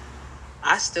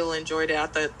 I still enjoyed it. I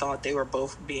thought they were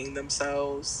both being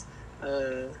themselves,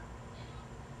 and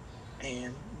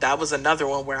that was another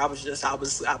one where I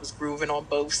was grooving on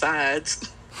both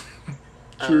sides.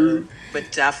 True.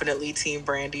 But definitely Team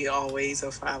Brandy always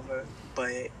a forever.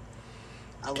 But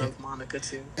I love Monica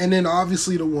too. And then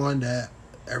obviously the one that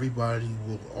everybody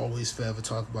will always forever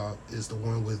talk about is the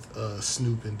one with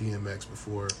Snoop and DMX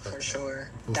before. For sure.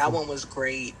 Before. That one was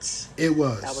great. It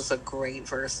was. That was a great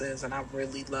verses, and I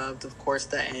really loved, of course,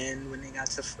 the end when they got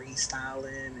to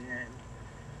freestyling, and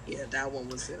yeah, that one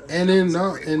was good. And then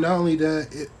not only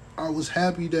that, I was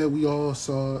happy that we all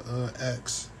saw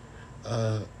X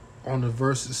on the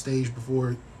versus stage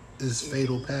before his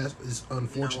his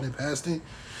unfortunate passing.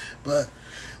 But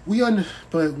when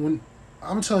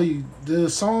I'm telling you, the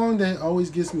song that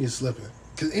always gets me is Slippin'.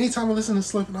 Because anytime I listen to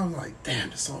Slippin', I'm like, damn,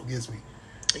 this song gets me.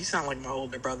 You sound like my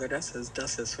older brother. That's his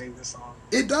favorite song.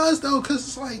 It does though, because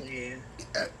it's like,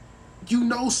 you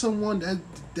know someone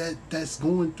that's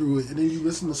going through it, and then you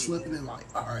listen to Slippin' and like,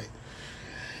 all right,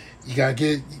 you gotta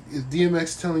get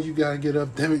DMX telling you gotta get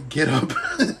up. Damn it, get up.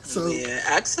 So yeah,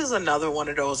 X is another one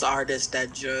of those artists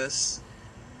that just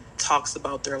talks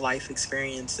about their life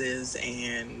experiences,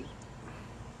 and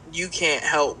you can't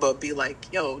help but be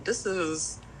like, yo, this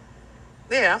is,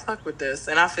 I fuck with this,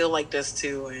 and I feel like this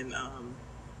too, and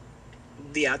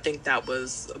I think that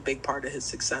was a big part of his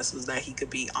success, was that he could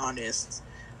be honest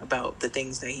about the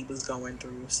things that he was going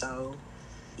through. So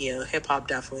yeah, hip hop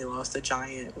definitely lost a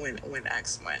giant when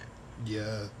X went.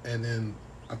 Yeah, and then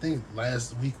I think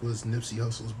last week was Nipsey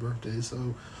Hussle's birthday,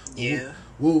 so yeah,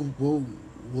 we'll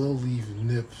leave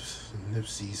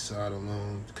Nipsey's side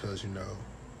alone, because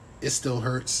it still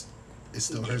hurts. It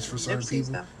still hurts for certain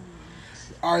people.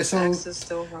 All right, so X is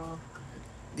still raw.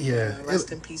 Yeah,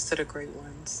 rest in peace to the great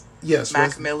ones. Yes,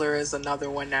 Mac Miller is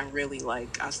another one that really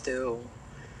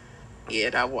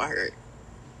that will hurt.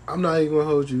 I'm not even gonna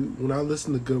hold you. When I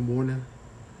listened to Good Morning,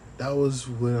 that was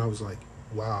when I was like,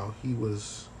 wow, he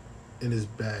was in his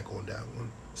bag on that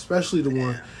one. Especially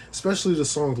especially the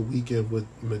song The Weeknd with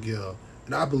Miguel.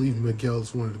 And I believe Miguel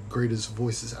is one of the greatest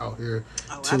voices out here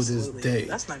to this day.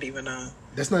 That's not even a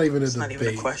debate. Not even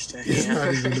a question. It's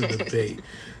not even a debate.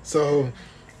 So,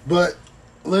 but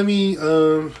let me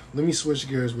switch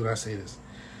gears when I say this.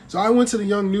 So I went to the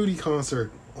Young Nudy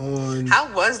concert on.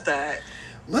 How was that?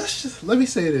 Let me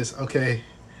say this, okay?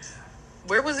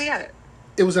 Where was he at?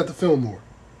 It was at the Fillmore.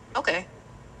 Okay.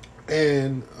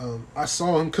 And I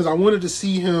saw him because I wanted to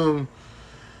see him.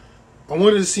 I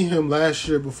wanted to see him last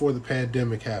year before the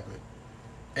pandemic happened,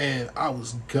 and I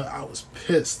was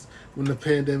pissed when the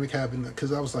pandemic happened,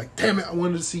 because I was like, damn it, I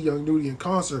wanted to see Young Nudy in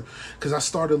concert, because I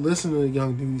started listening to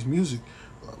Young Nudy's music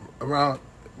around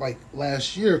like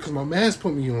last year, because my man's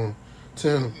put me on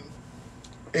to him,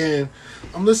 and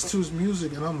I'm listening to his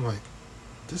music and I'm like,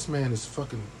 this man is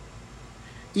fucking,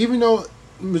 even though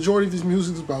the majority of his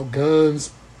music is about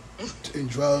guns and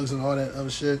drugs and all that other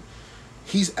shit,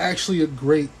 he's actually a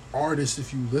great artist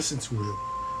if you listen to him.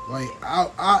 Like,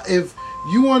 if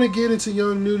you want to get into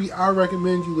Young Nudy, I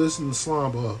recommend you listen to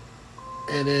Slime Ball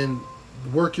and then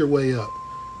work your way up.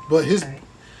 But his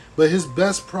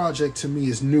best project to me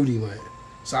is Nudie Land.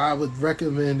 So I would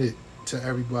recommend it to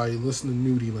everybody. Listen to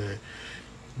Nudie Land.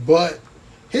 But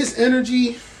his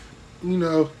energy,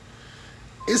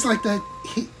 it's like that.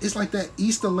 It's like that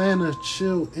East Atlanta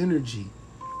chill energy.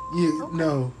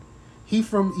 He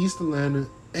from East Atlanta,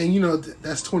 and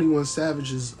that's 21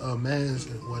 Savage's mans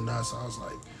and whatnot. So I was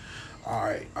like, all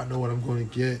right, I know what I'm going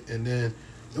to get. And then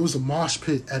it was a mosh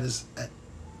pit in his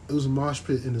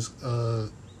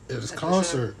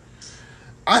concert.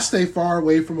 I stay far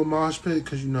away from a mosh pit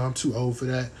because I'm too old for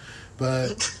that.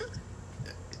 But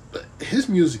his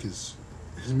music is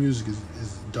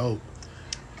dope.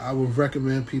 I would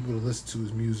recommend people to listen to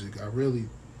his music. You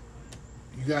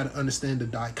got to understand the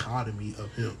dichotomy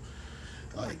of him.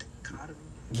 Like, dichotomy.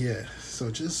 Yeah. So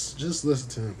just listen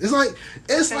to him. It's like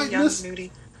it's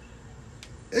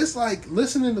like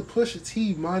listening to Pusha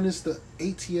T minus the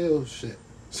ATL shit.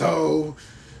 So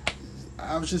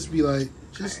I would just be like,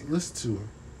 listen to him.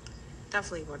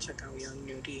 Definitely go check out Young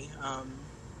Nudy.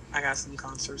 I got some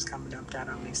concerts coming up that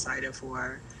I'm excited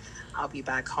for. I'll be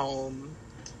back home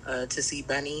to see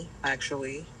Benny,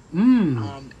 actually.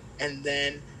 And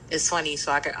then it's funny,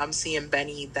 so I'm seeing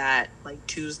Benny that like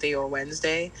Tuesday or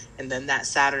Wednesday, and then that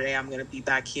Saturday I'm gonna be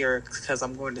back here because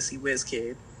I'm going to see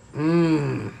WizKid.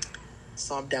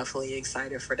 So I'm definitely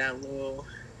excited for that little,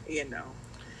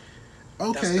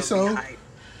 Okay,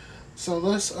 so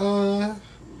let's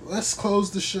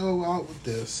close the show out with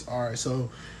this. All right, so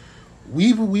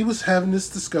we was having this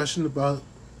discussion about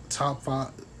top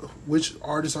 5. Which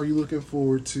artists are you looking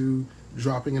forward to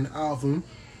dropping an album?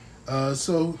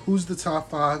 So who's the top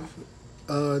 5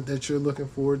 that you're looking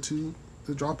forward to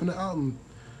dropping an album?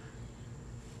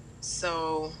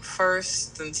 So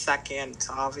first and second,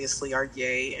 obviously, are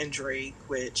Ye and Drake,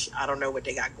 which I don't know what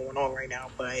they got going on right now,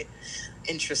 but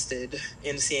interested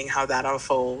in seeing how that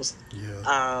unfolds.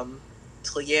 Yeah.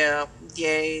 So yeah,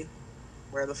 Ye.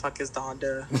 Where the fuck is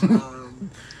Donda?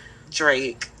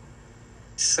 Drake,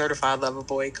 certified lover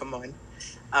boy. Come on.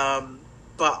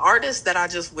 But artists that I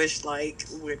just wish like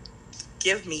would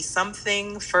give me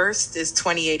something first is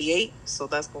 2088. So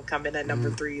that's gonna come in at number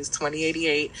 3 is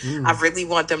 2088. I really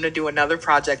want them to do another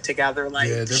project together, Yeah,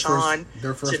 like Sean,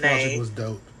 their first project Janae, was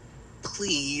dope.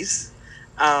 please.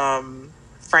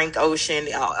 Frank Ocean,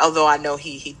 although I know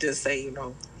he did say,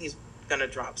 he's gonna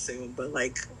drop soon, but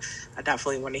like I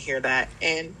definitely want to hear that.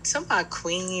 And to my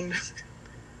queen,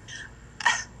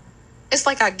 it's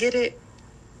like I get it.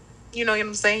 You know what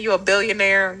I'm saying? You're a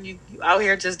billionaire. You out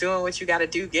here just doing what you got to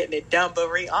do, getting it done. But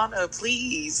Rihanna,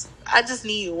 please. I just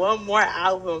need one more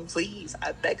album, please.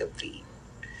 I beg of thee.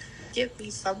 Give me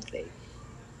something.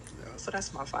 So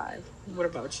that's my 5. What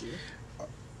about you?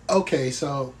 Okay,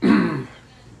 so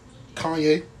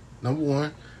Kanye, number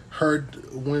 1.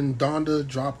 Heard when Donda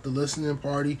dropped the listening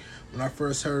party. When I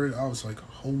first heard it, I was like,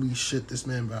 holy shit, this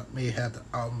man may have the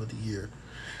album of the year.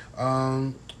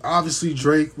 Obviously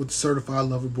Drake with Certified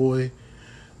Lover Boy.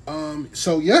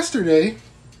 So yesterday,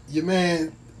 your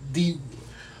man, the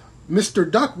Mr.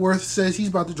 Duckworth says he's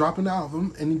about to drop an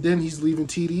album, and then he's leaving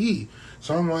TDE.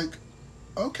 So I'm like,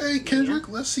 okay, Kendrick,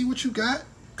 let's see what you got,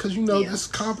 because this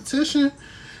competition.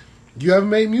 You haven't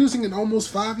made music in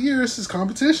almost 5 years. It's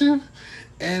competition,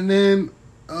 and then,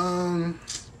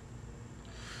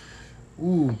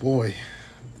 ooh boy,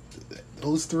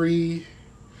 those 3.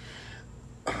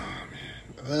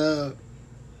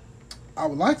 I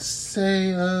would like to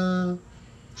say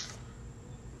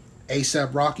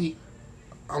A$AP Rocky.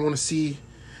 I want to see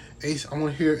I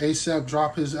want to hear A$AP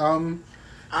drop his album.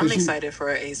 I'm excited for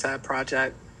an A$AP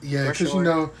project. Yeah, because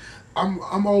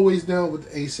I'm always down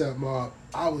with the A$AP mob.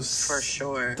 For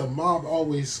sure. The mob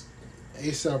always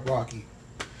A$AP Rocky.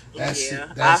 I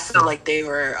feel like they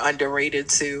were underrated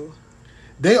too.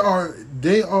 They are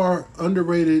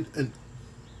underrated, and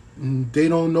they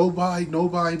don't nobody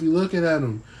be looking at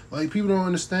them. Like, people don't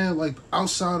understand, like,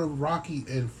 outside of Rocky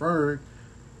and Ferg,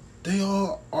 they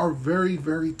all are very,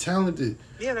 very talented.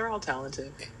 Yeah, they're all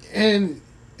talented. And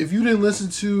if you didn't listen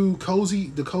to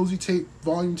the Cozy Tape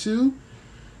Volume 2,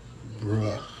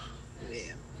 bruh,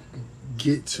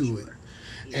 get to it.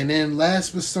 Yeah. And then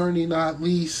last but certainly not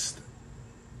least,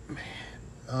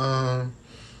 man,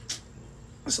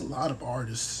 there's a lot of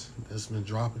artists that's been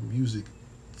dropping music.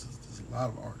 There's a lot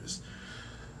of artists.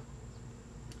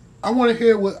 I want to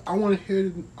hear Baby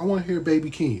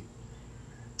Keem.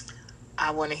 I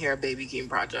want to hear a Baby Keem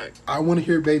project. I want to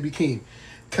hear Baby Keem,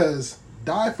 cause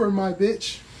Die for My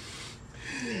Bitch.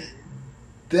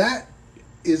 That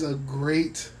is a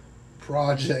great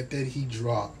project that he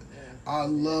dropped. I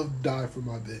love Die for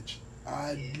My Bitch.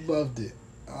 I loved it.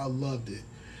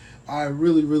 I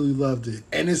really, really loved it.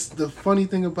 And it's the funny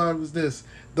thing about it was this: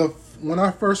 when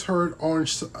I first heard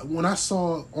when I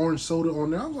saw Orange Soda on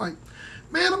there, I was like,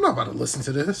 man, I'm not about to listen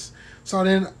to this. So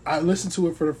then I listened to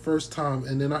it for the first time,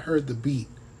 and then I heard the beat,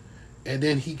 and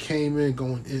then he came in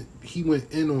he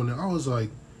went in on it. I was like,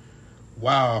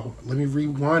 wow, let me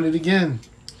rewind it again.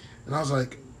 And I was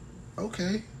like,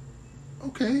 okay.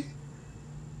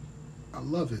 I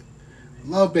love it.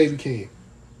 Love Baby Keem.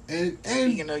 And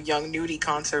speaking of Young Nudie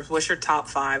concerts, what's your top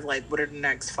 5? Like, what are the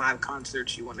next 5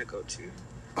 concerts you want to go to?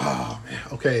 Oh man,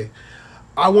 okay.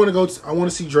 I want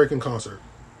to see Drake in concert.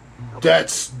 Okay.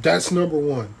 That's number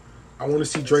 1. I want to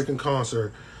see Drake in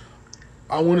concert.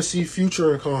 I want to see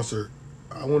Future in concert.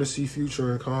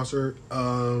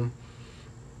 Oh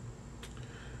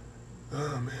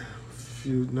man,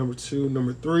 number 2,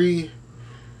 number 3.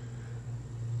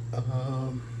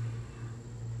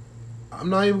 I'm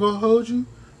not even gonna hold you.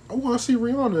 I want to see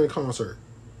Rihanna in concert.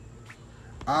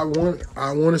 I want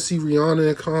to see Rihanna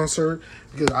in concert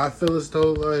because I feel as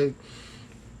though like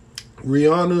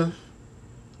Rihanna.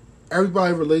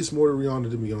 Everybody relates more to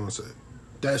Rihanna than Beyonce.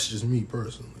 That's just me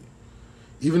personally.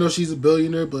 Even though she's a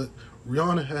billionaire, but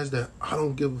Rihanna has that I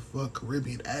don't give a fuck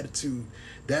Caribbean attitude.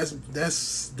 That's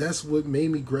what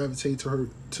made me gravitate to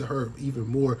her even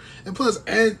more. And plus,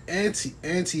 Auntie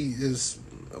is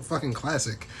a fucking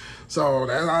classic. So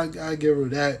that I give her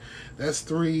that. That's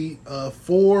 3.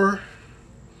 4.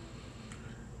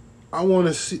 I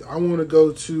want to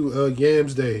go to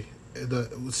Yams Day.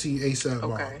 See A$AP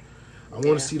Mob. Okay. I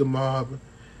want to see the Mob.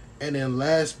 And then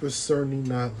last but certainly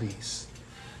not least,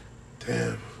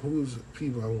 damn, who's the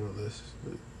people I want to listen? I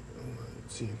want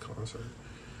to see in concert.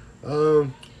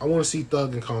 I want to see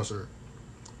Thug in concert.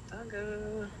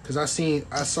 Gaga. Because I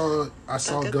saw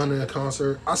Gunna at a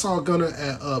concert. I saw Gunna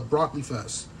at Broccoli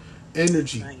Fest.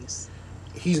 Energy. Nice.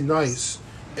 He's nice.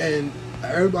 And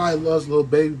everybody loves Lil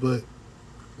Baby, but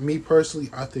me personally,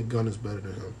 I think Gunna's better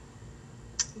than him.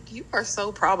 You are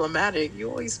so problematic. You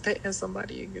always pitting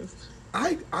somebody against.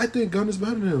 I think Gunna's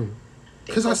better than him.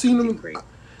 They Because I both seen do them. great.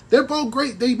 They're both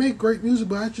great. They make great music,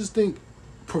 but I just think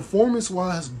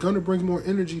performance-wise, Gunna brings more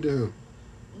energy to him.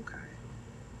 Okay.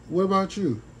 What about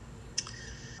you?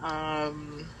 I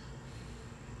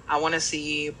want to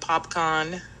see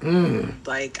PopCon.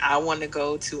 Like, I want to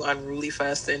go to Unruly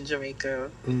Fest in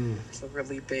Jamaica. It's a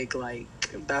really big, like,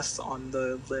 that's on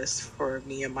the list for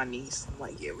me and my niece. I'm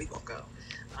like, yeah, we gonna go.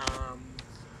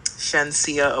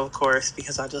 Shensia, of course,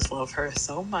 because I just love her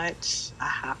so much. I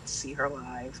have to see her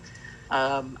live.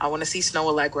 I want to see Snow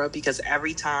Allegra because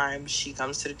every time she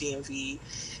comes to the DMV,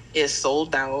 it's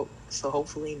sold out. So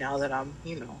hopefully now that I'm,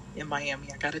 in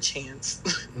Miami, I got a chance.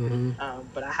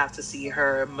 But I have to see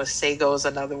her. Masego is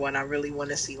another one I really want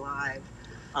to see live.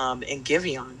 And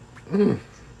Giveon. Yeah,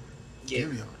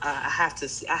 Giveon. I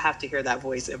have to hear that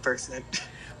voice in person.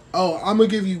 Oh, I'm gonna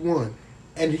give you one.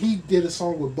 And he did a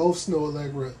song with both Snow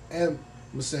Allegra and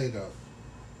Masego.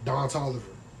 Don Toliver.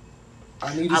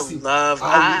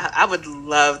 I would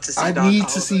love to see Don Toliver. I need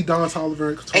to see Don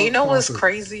Toliver. And you know what's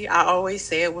crazy? I always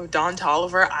say it with Don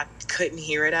Toliver. I couldn't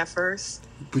hear it at first.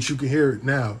 But you can hear it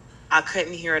now. I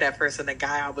couldn't hear it at first, and the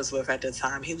guy I was with at the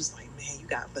time, he was like, "Man, you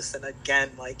gotta listen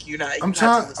again. Like, I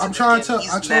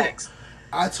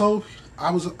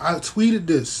tweeted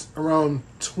this around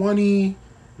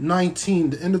 2019,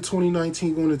 the end of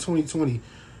 2019, going to 2020.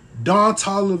 Don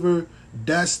Toliver,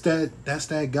 that's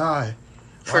that guy.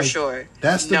 For sure.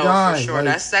 That's the guy. For sure. Like,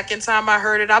 that second time I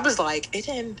heard it, I was like, it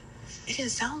didn't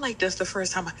sound like this the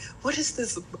first time. What is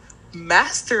this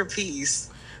masterpiece?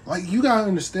 Like, you gotta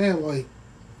understand, like,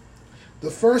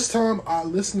 the first time I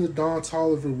listened to Don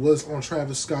Toliver was on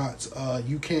Travis Scott's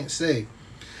You Can't Say.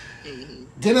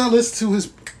 Then I listened to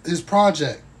his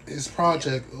project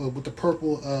with the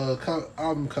purple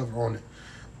album cover on it.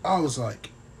 I was like,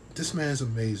 this man's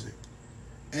amazing.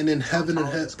 And then Heaven or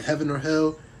Hell.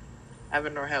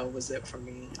 Heaven or Hell was it for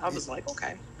me. I was like,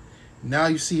 okay. Now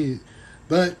you see it.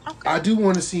 But okay. I do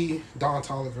want to see Don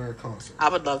Toliver in concert. I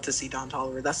would love to see Don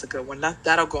Toliver. That's a good one.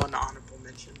 That'll go in the honorable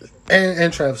mention.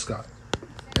 And Travis Scott.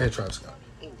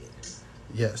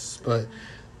 Yes. But,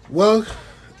 well,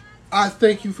 I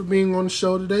thank you for being on the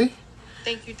show today.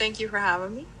 Thank you for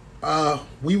having me.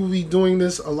 We will be doing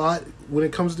this a lot when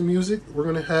it comes to music. We're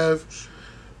going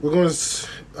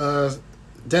to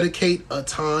dedicate a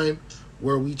time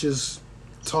where we just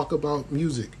talk about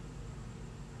music.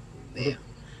 Yeah.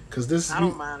 Because I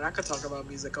don't mind. I could talk about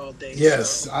music all day. Yes,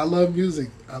 so. I love music.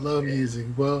 Music.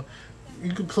 Well,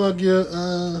 you can plug your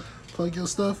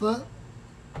stuff up.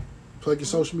 Plug your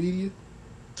social media.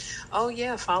 Oh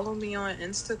yeah, follow me on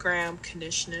Instagram,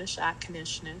 Kanishnish at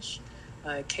Kanishnish,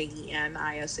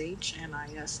 KENISH.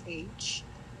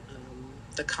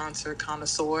 The concert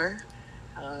connoisseur.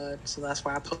 So that's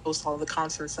why I post all the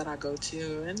concerts that I go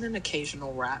to, and then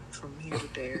occasional rap from here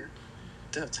to there,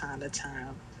 time to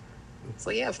time.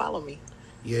 So yeah, follow me.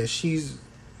 Yeah,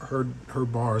 her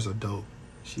bars are dope.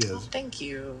 She has. Oh, thank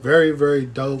you. Very, very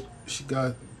dope. She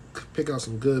pick out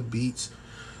some good beats.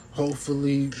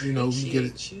 Hopefully, we get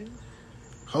it.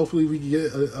 Hopefully, we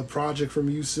get a project from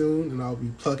you soon, and I'll be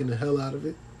plucking the hell out of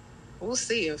it. We'll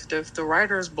see if the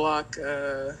writer's block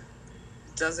isn't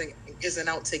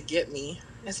out to get me.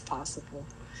 It's possible,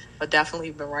 but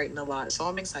definitely been writing a lot, so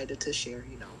I'm excited to share.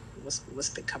 What's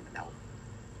been coming out.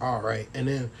 All right, and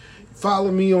then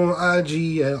follow me on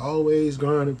IG at Always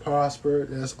Grind and Prosper.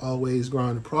 That's Always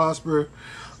Grind and Prosper.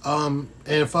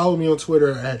 And follow me on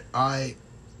Twitter at I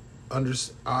am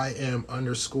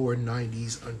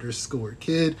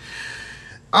 _90s_kid.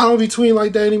 I don't be tweeting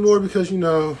like that anymore because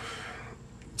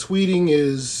tweeting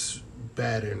is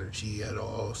bad energy at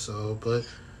all. So, but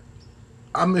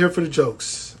I'm here for the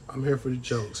jokes.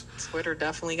 Twitter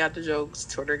definitely got the jokes.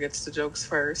 Twitter gets the jokes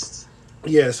first.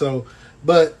 Yeah, so,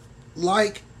 but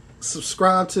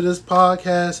subscribe to this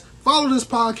podcast. Follow this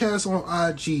podcast on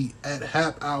IG at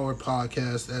Hap Hour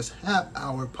Podcast. That's Hap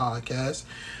Hour Podcast.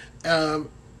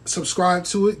 Subscribe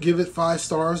to it. Give it 5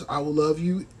 stars. I will love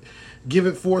you. Give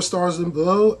it 4 stars and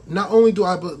below. Not only do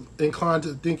I inclined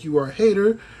to think you are a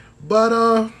hater, but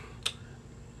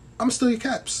I'm still your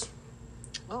caps.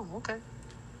 Oh, okay.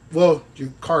 Well, your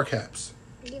car caps.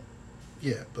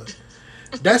 Yeah, but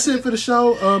that's it for the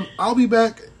show. I'll be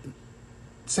back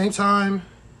same time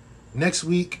next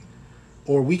week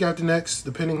or week after next,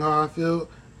 depending how I feel.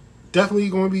 Definitely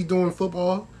going to be doing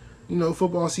football.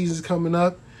 Football season's coming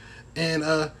up. And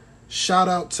Shout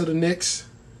out to the Knicks.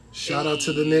 Shout out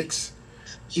to the Knicks.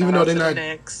 Even though they're not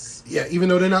Knicks. Yeah, even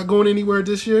though they're not going anywhere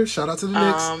this year, shout out to the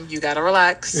Knicks. You gotta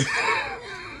relax.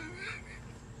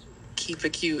 Keep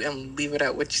it cute and leave it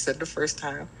at what you said the first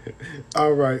time.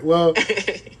 All right. Well,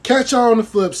 catch y'all on the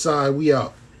flip side. We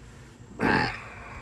out. Bye.